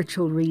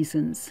spiritual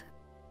reasons.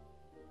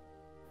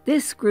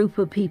 This group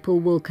of people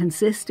will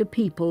consist of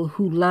people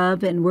who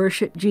love and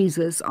worship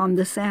Jesus on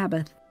the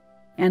Sabbath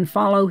and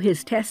follow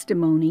his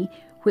testimony,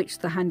 which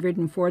the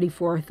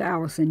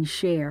 144,000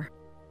 share.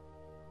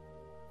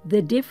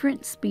 The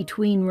difference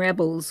between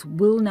rebels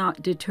will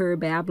not deter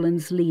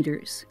Babylon's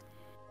leaders.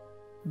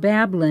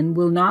 Babylon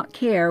will not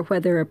care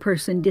whether a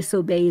person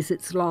disobeys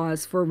its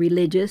laws for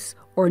religious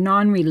or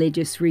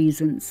non-religious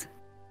reasons.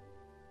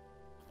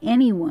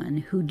 Anyone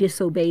who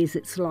disobeys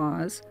its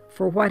laws,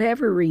 for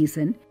whatever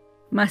reason,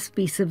 must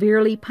be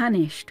severely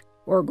punished,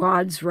 or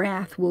God's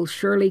wrath will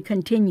surely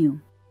continue.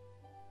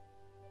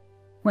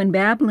 When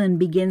Babylon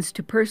begins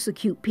to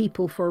persecute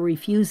people for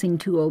refusing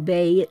to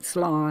obey its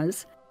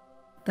laws,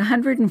 the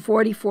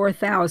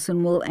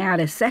 144,000 will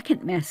add a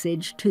second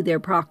message to their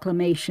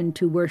proclamation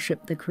to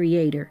worship the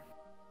Creator.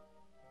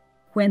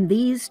 When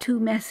these 2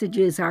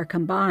 messages are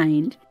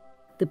combined,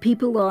 the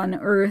people on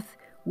earth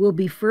will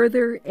be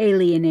further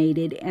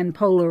alienated and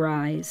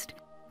polarized.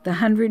 The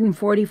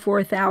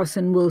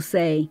 144,000 will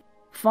say,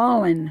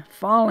 "Fallen,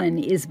 fallen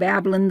is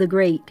Babylon the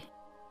Great,"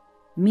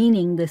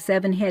 meaning the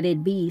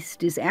seven-headed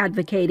beast is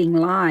advocating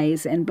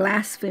lies and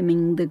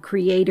blaspheming the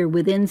Creator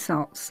with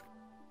insults.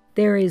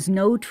 There is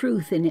no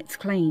truth in its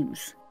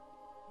claims,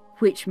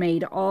 which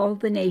made all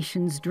the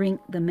nations drink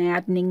the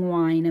maddening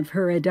wine of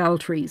her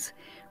adulteries.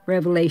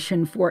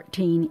 Revelation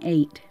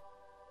 14:8.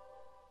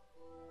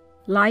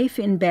 Life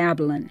in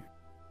Babylon.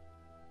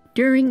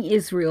 During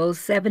Israel's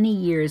 70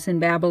 years in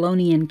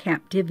Babylonian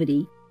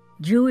captivity,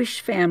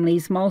 Jewish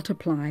families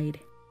multiplied.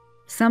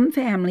 Some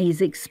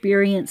families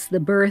experienced the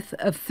birth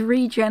of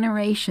 3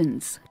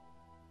 generations.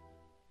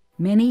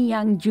 Many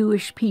young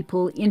Jewish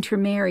people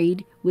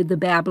intermarried with the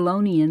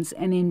Babylonians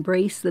and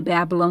embraced the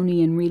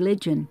Babylonian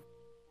religion.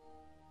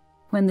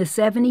 When the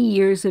 70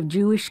 years of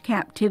Jewish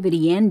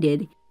captivity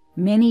ended,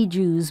 many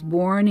Jews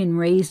born and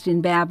raised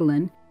in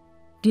Babylon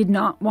did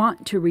not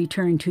want to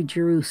return to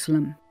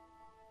Jerusalem.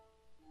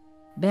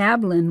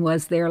 Babylon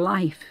was their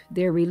life,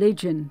 their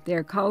religion,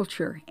 their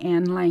culture,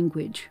 and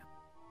language.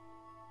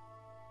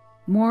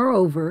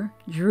 Moreover,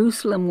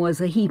 Jerusalem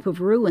was a heap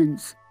of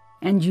ruins,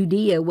 and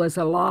Judea was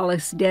a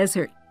lawless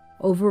desert,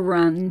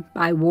 overrun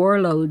by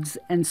warlords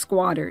and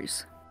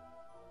squatters.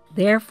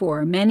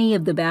 Therefore, many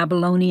of the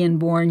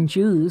Babylonian-born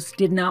Jews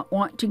did not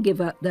want to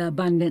give up the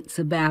abundance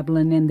of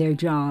Babylon and their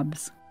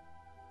jobs.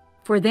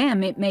 For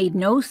them, it made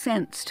no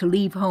sense to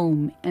leave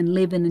home and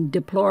live in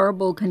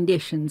deplorable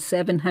conditions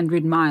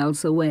 700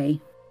 miles away.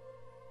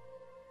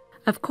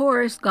 Of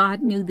course,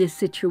 God knew this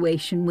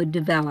situation would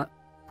develop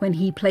when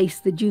He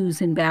placed the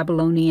Jews in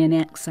Babylonian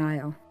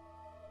exile.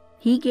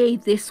 He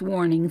gave this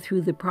warning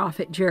through the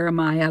prophet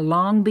Jeremiah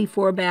long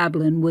before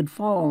Babylon would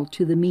fall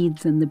to the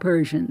Medes and the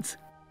Persians.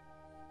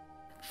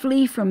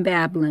 Flee from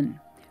Babylon.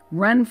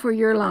 Run for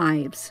your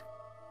lives.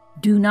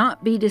 Do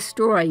not be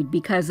destroyed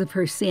because of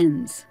her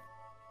sins.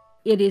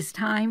 It is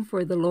time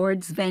for the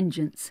Lord's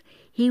vengeance.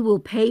 He will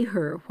pay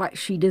her what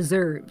she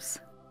deserves.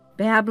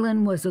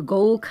 Babylon was a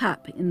gold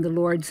cup in the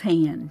Lord's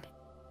hand.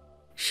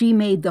 She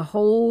made the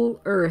whole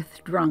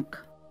earth drunk.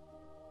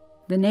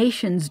 The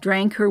nations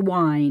drank her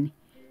wine.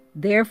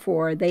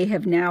 Therefore, they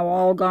have now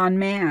all gone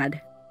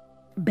mad.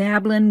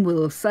 Babylon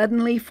will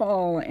suddenly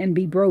fall and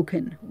be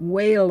broken.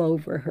 Wail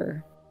over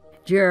her.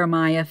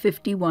 Jeremiah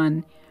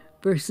 51,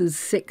 verses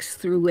 6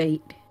 through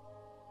 8.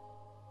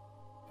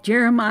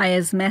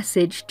 Jeremiah's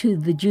message to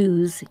the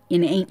Jews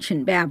in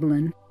ancient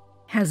Babylon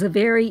has a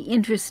very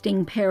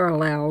interesting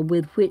parallel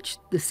with which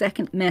the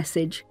second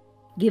message,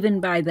 given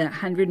by the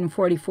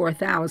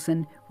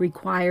 144,000,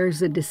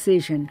 requires a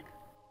decision.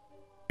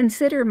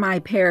 Consider my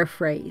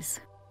paraphrase.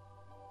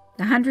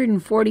 The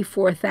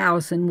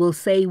 144,000 will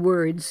say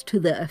words to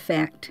the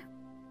effect,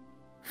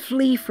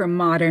 "Flee from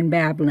modern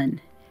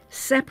Babylon.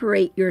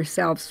 Separate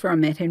yourselves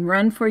from it and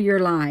run for your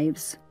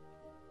lives.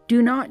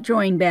 Do not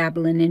join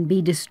Babylon and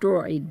be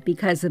destroyed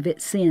because of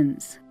its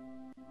sins."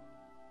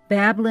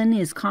 Babylon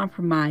is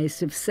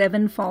comprised of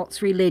 7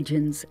 false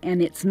religions,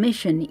 and its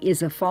mission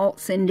is a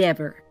false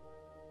endeavor.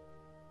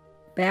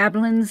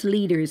 Babylon's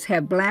leaders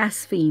have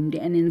blasphemed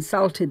and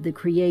insulted the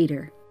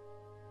Creator.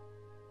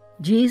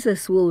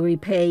 Jesus will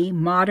repay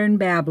modern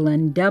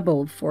Babylon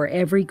double for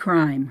every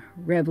crime.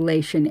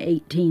 Revelation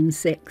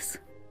 18:6.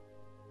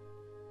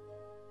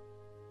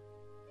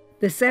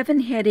 The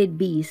 7-headed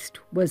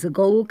beast was a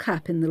gold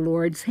cup in the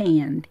Lord's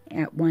hand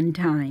at one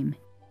time,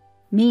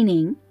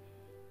 meaning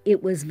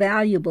it was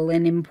valuable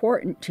and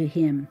important to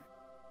Him.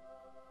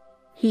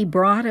 He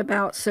brought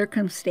about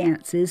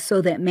circumstances so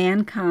that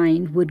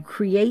mankind would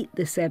create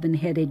the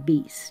 7-headed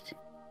beast.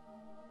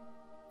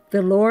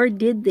 The Lord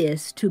did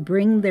this to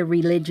bring the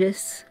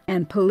religious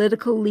and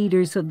political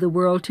leaders of the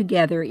world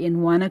together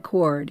in one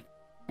accord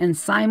and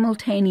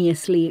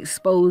simultaneously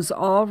expose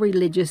all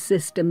religious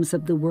systems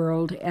of the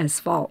world as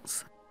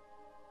false.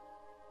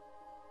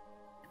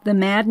 The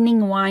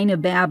maddening wine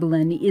of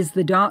Babylon is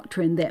the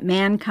doctrine that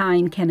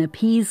mankind can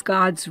appease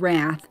God's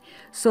wrath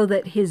so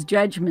that His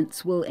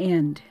judgments will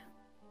end.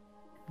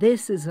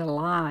 This is a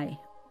lie.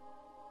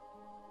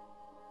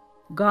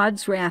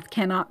 God's wrath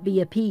cannot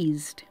be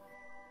appeased.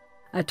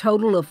 A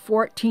total of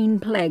 14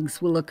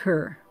 plagues will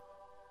occur.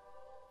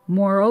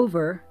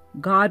 Moreover,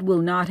 God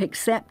will not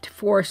accept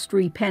forced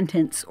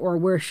repentance or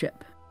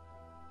worship.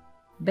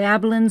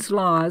 Babylon's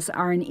laws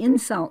are an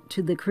insult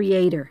to the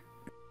Creator.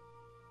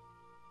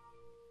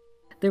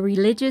 The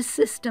religious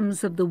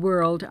systems of the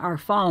world are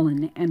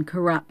fallen and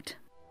corrupt.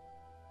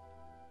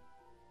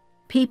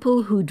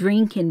 People who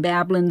drink in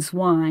Babylon's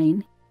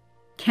wine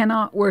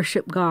cannot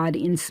worship God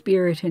in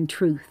spirit and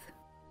truth.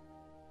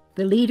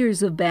 The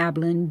leaders of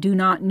Babylon do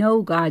not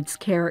know God's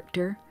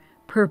character,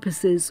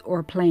 purposes,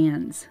 or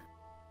plans.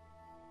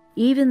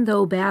 Even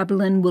though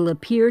Babylon will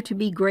appear to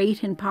be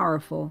great and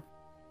powerful,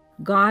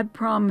 God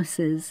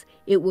promises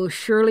it will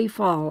surely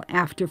fall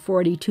after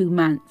 42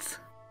 months.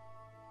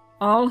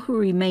 All who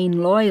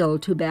remain loyal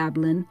to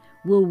Babylon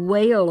will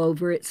wail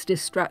over its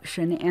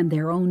destruction and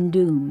their own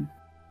doom.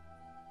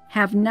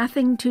 Have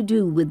nothing to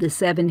do with the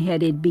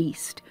seven-headed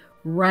beast.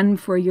 Run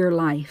for your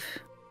life.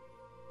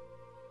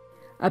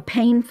 A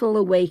painful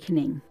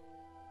awakening.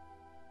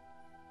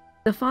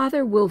 The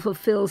Father will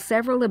fulfill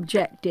several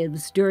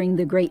objectives during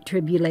the Great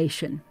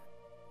Tribulation.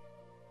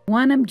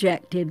 One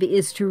objective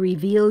is to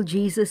reveal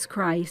Jesus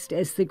Christ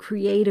as the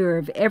creator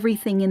of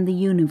everything in the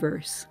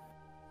universe.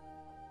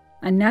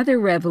 Another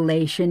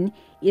revelation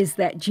is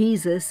that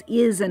Jesus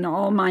is an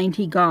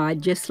almighty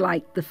God just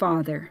like the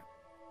Father.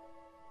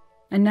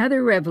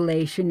 Another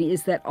revelation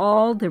is that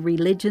all the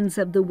religions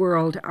of the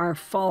world are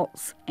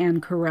false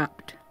and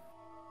corrupt.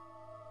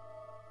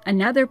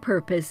 Another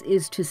purpose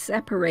is to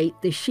separate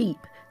the sheep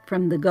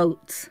from the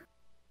goats.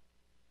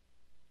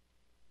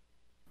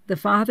 The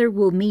Father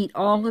will meet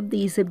all of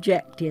these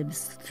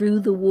objectives through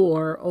the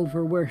war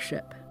over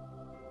worship.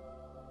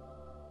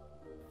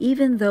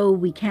 Even though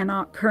we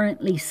cannot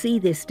currently see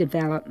this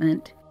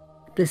development,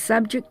 the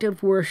subject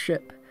of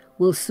worship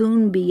will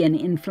soon be an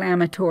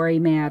inflammatory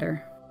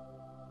matter.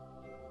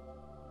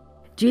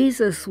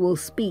 Jesus will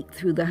speak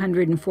through the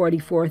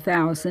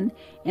 144,000,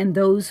 and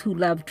those who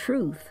love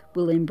truth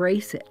will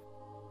embrace it.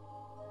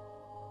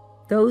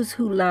 Those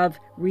who love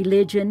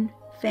religion,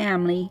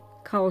 family,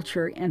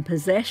 culture, and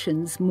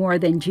possessions more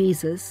than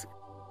Jesus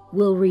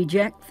will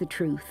reject the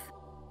truth.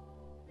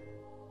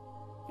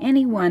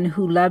 Anyone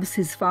who loves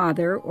his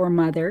father or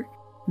mother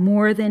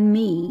more than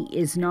me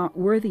is not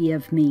worthy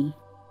of me.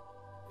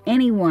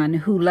 Anyone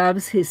who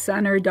loves his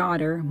son or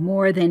daughter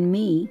more than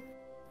me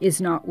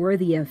is not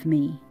worthy of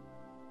me.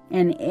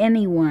 And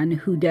anyone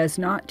who does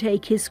not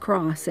take his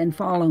cross and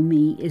follow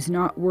me is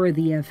not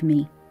worthy of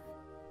me.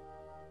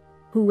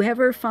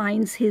 Whoever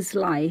finds his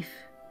life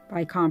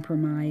by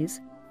compromise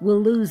will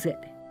lose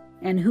it,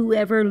 and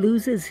whoever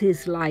loses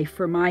his life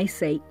for my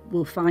sake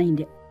will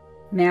find it.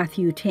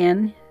 Matthew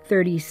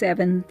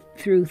 10:37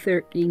 through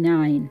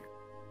 39.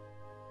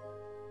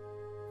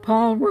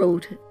 Paul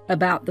wrote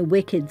about the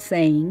wicked,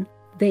 saying,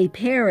 "They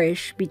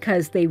perish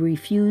because they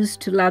refuse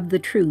to love the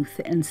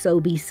truth and so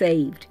be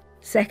saved."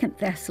 2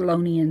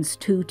 Thessalonians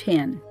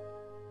 2:10.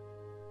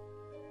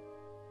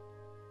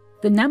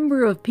 The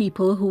number of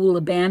people who will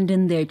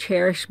abandon their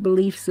cherished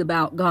beliefs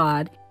about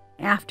God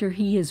after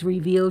He has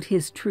revealed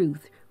His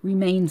truth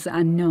remains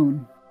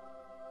unknown.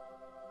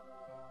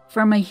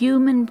 From a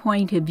human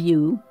point of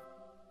view,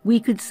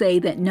 we could say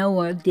that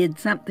Noah did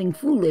something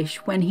foolish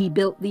when he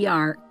built the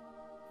ark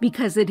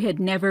because it had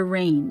never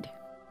rained.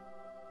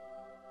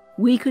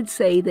 We could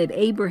say that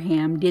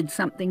Abraham did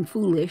something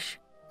foolish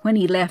when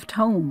he left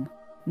home,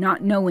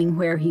 not knowing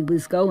where he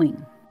was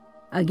going.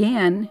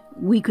 Again,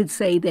 we could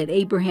say that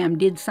Abraham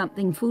did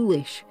something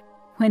foolish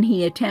when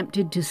he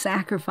attempted to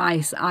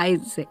sacrifice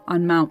Isaac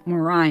on Mount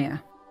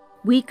Moriah.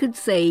 We could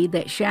say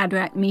that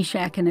Shadrach,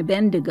 Meshach, and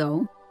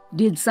Abednego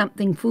did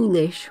something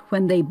foolish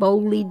when they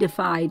boldly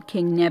defied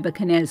King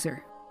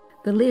Nebuchadnezzar.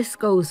 The list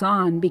goes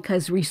on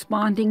because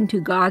responding to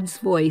God's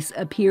voice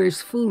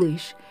appears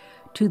foolish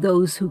to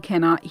those who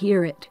cannot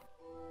hear it.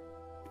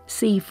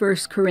 See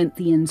 1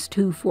 Corinthians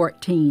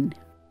 2:14.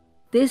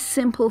 This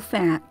simple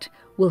fact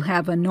will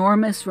have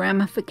enormous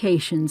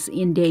ramifications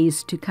in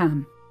days to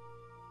come.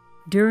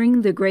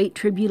 During the Great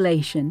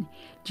Tribulation,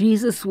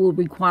 Jesus will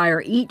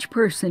require each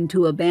person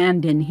to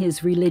abandon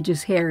his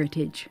religious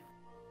heritage.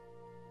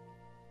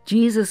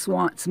 Jesus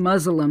wants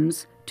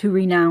Muslims to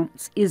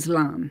renounce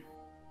Islam,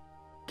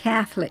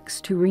 Catholics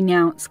to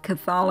renounce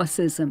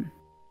Catholicism,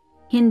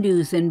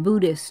 Hindus and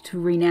Buddhists to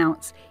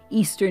renounce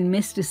Eastern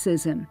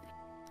mysticism,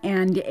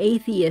 and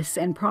atheists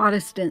and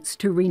Protestants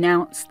to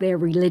renounce their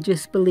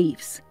religious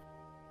beliefs.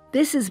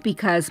 This is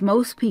because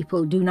most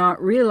people do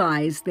not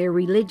realize their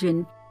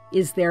religion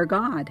is their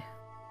God.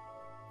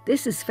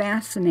 This is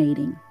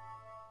fascinating.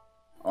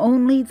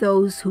 Only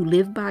those who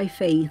live by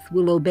faith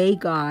will obey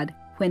God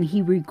when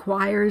He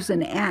requires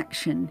an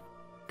action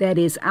that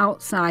is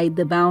outside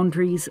the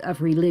boundaries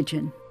of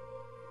religion.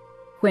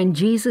 When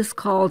Jesus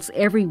calls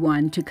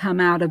everyone to come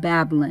out of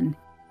Babylon,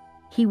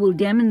 He will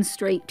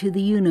demonstrate to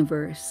the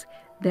universe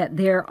that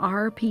there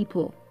are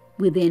people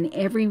within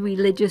every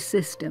religious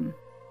system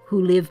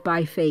who live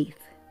by faith.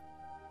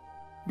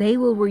 They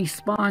will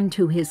respond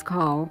to His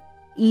call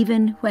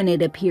even when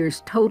it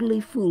appears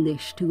totally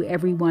foolish to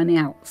everyone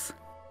else.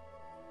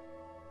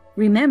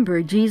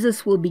 Remember,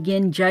 Jesus will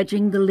begin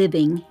judging the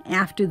living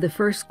after the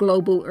first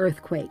global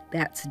earthquake.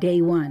 That's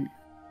day 1.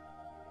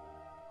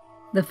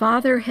 The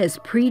Father has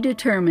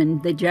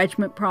predetermined the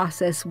judgment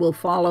process will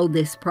follow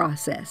this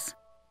process.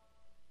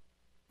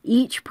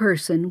 Each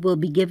person will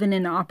be given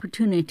an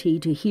opportunity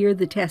to hear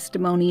the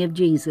testimony of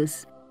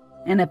Jesus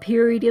and a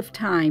period of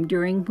time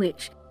during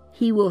which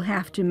he will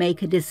have to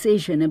make a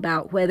decision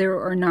about whether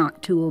or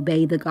not to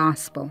obey the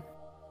gospel.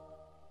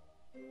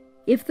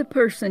 If the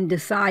person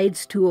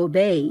decides to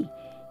obey,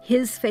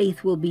 his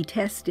faith will be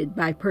tested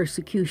by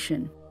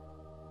persecution.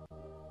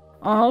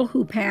 All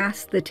who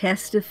pass the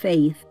test of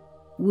faith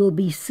will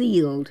be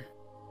sealed,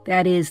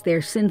 that is,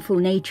 their sinful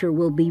nature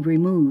will be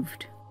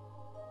removed.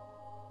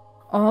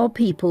 All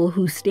people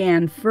who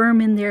stand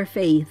firm in their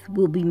faith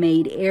will be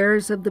made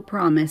heirs of the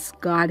promise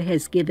God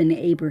has given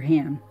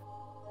Abraham.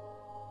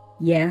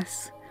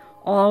 Yes,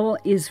 all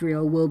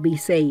Israel will be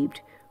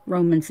saved.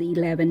 Romans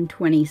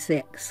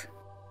 11:26.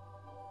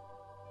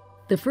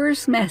 The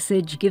first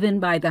message given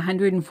by the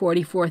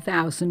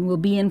 144,000 will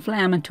be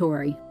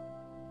inflammatory.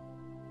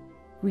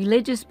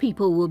 Religious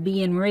people will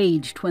be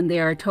enraged when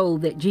they are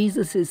told that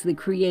Jesus is the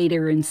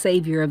Creator and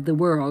Savior of the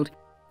world,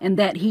 and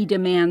that He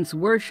demands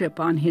worship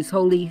on His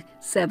holy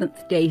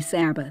seventh-day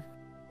Sabbath.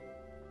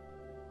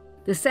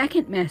 The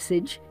second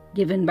message,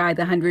 given by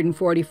the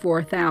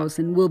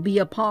 144,000, will be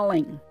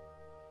appalling.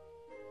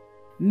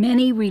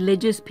 Many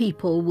religious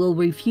people will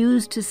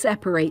refuse to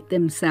separate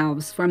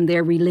themselves from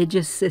their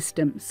religious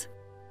systems,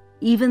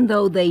 even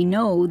though they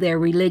know their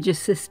religious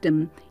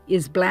system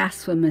is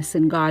blasphemous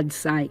in God's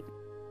sight.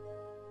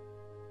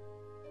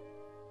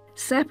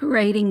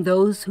 Separating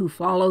those who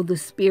follow the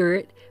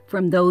Spirit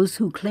from those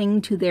who cling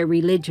to their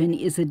religion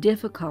is a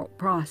difficult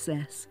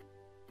process.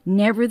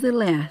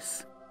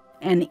 Nevertheless,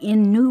 an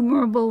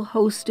innumerable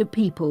host of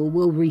people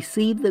will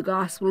receive the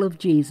gospel of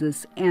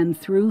Jesus and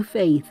through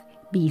faith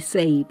be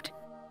saved.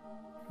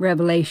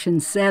 Revelation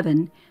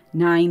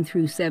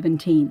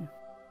 7:9-17.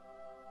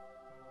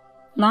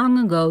 Long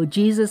ago,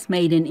 Jesus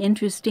made an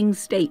interesting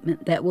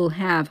statement that will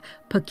have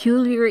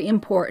peculiar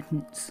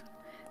importance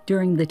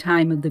during the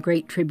time of the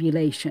Great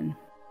Tribulation.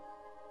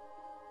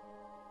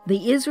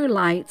 The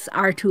Israelites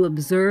are to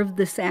observe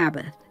the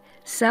Sabbath,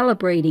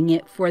 celebrating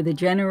it for the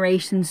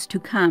generations to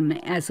come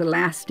as a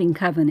lasting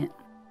covenant.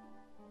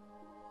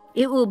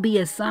 It will be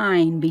a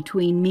sign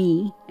between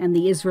me and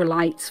the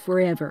Israelites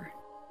forever.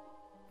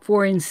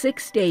 For in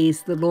 6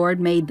 days the Lord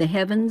made the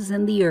heavens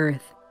and the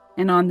earth,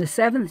 and on the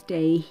seventh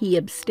day He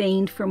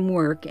abstained from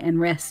work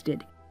and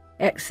rested.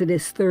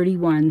 Exodus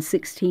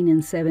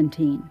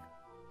 31:16-17.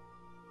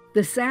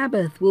 The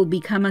Sabbath will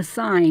become a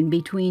sign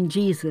between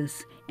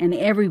Jesus and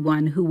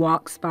everyone who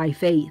walks by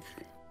faith.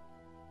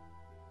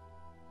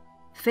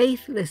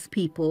 Faithless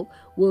people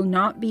will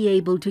not be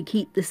able to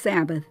keep the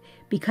Sabbath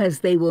because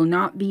they will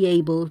not be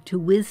able to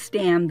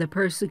withstand the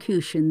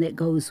persecution that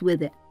goes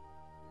with it.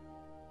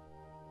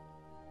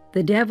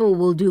 The devil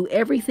will do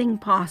everything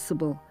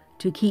possible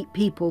to keep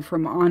people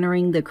from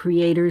honoring the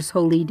Creator's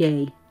holy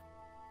day.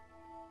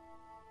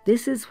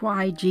 This is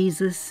why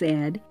Jesus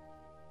said,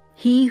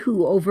 "He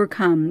who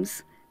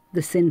overcomes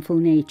the sinful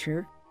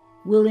nature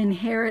will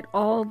inherit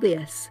all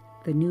this,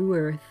 the new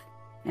earth,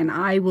 and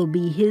I will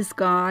be his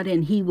God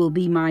and he will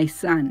be my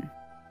son.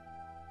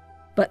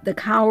 But the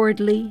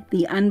cowardly,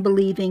 the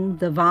unbelieving,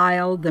 the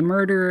vile, the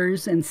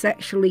murderers and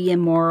sexually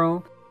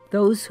immoral,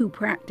 those who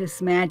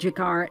practice magic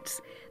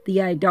arts, the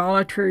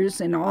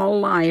idolaters and all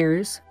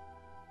liars,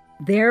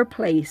 their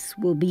place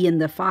will be in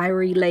the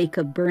fiery lake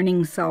of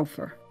burning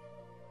sulfur.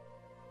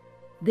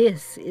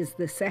 This is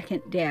the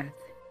second death."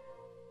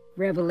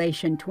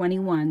 Revelation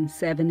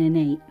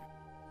 21:7-8.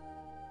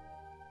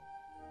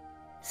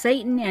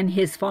 Satan and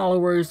his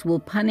followers will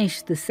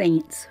punish the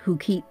saints who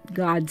keep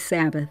God's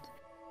Sabbath,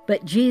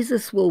 but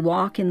Jesus will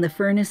walk in the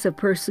furnace of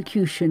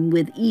persecution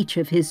with each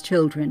of his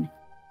children.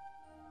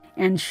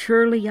 "And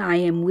surely I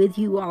am with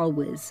you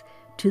always,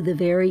 to the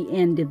very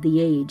end of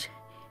the age."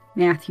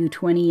 Matthew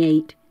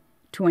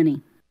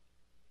 28:20.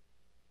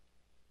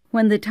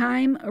 When the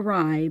time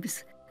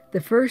arrives,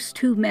 the first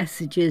two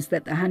messages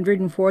that the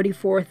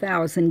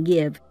 144,000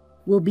 give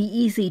will be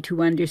easy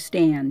to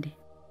understand.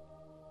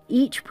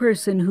 Each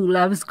person who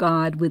loves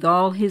God with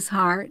all his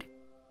heart,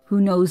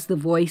 who knows the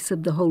voice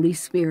of the Holy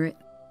Spirit.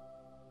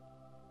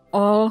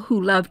 All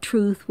who love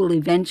truth will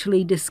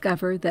eventually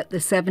discover that the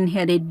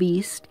seven-headed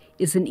beast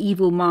is an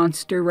evil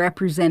monster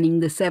representing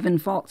the seven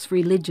false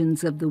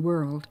religions of the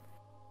world.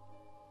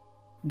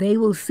 They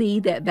will see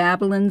that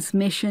Babylon's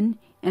mission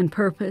and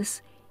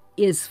purpose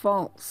is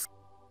false,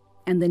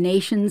 and the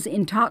nations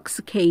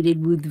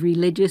intoxicated with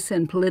religious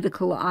and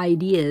political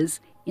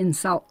ideas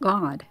insult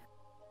God.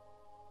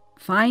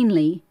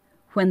 Finally,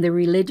 when the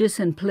religious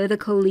and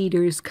political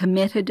leaders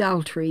commit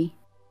adultery,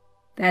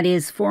 that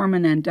is, form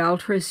an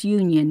adulterous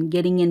union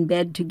getting in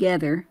bed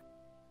together,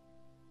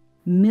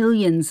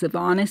 millions of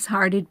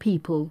honest-hearted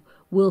people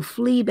will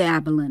flee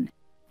Babylon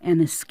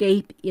and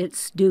escape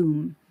its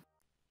doom.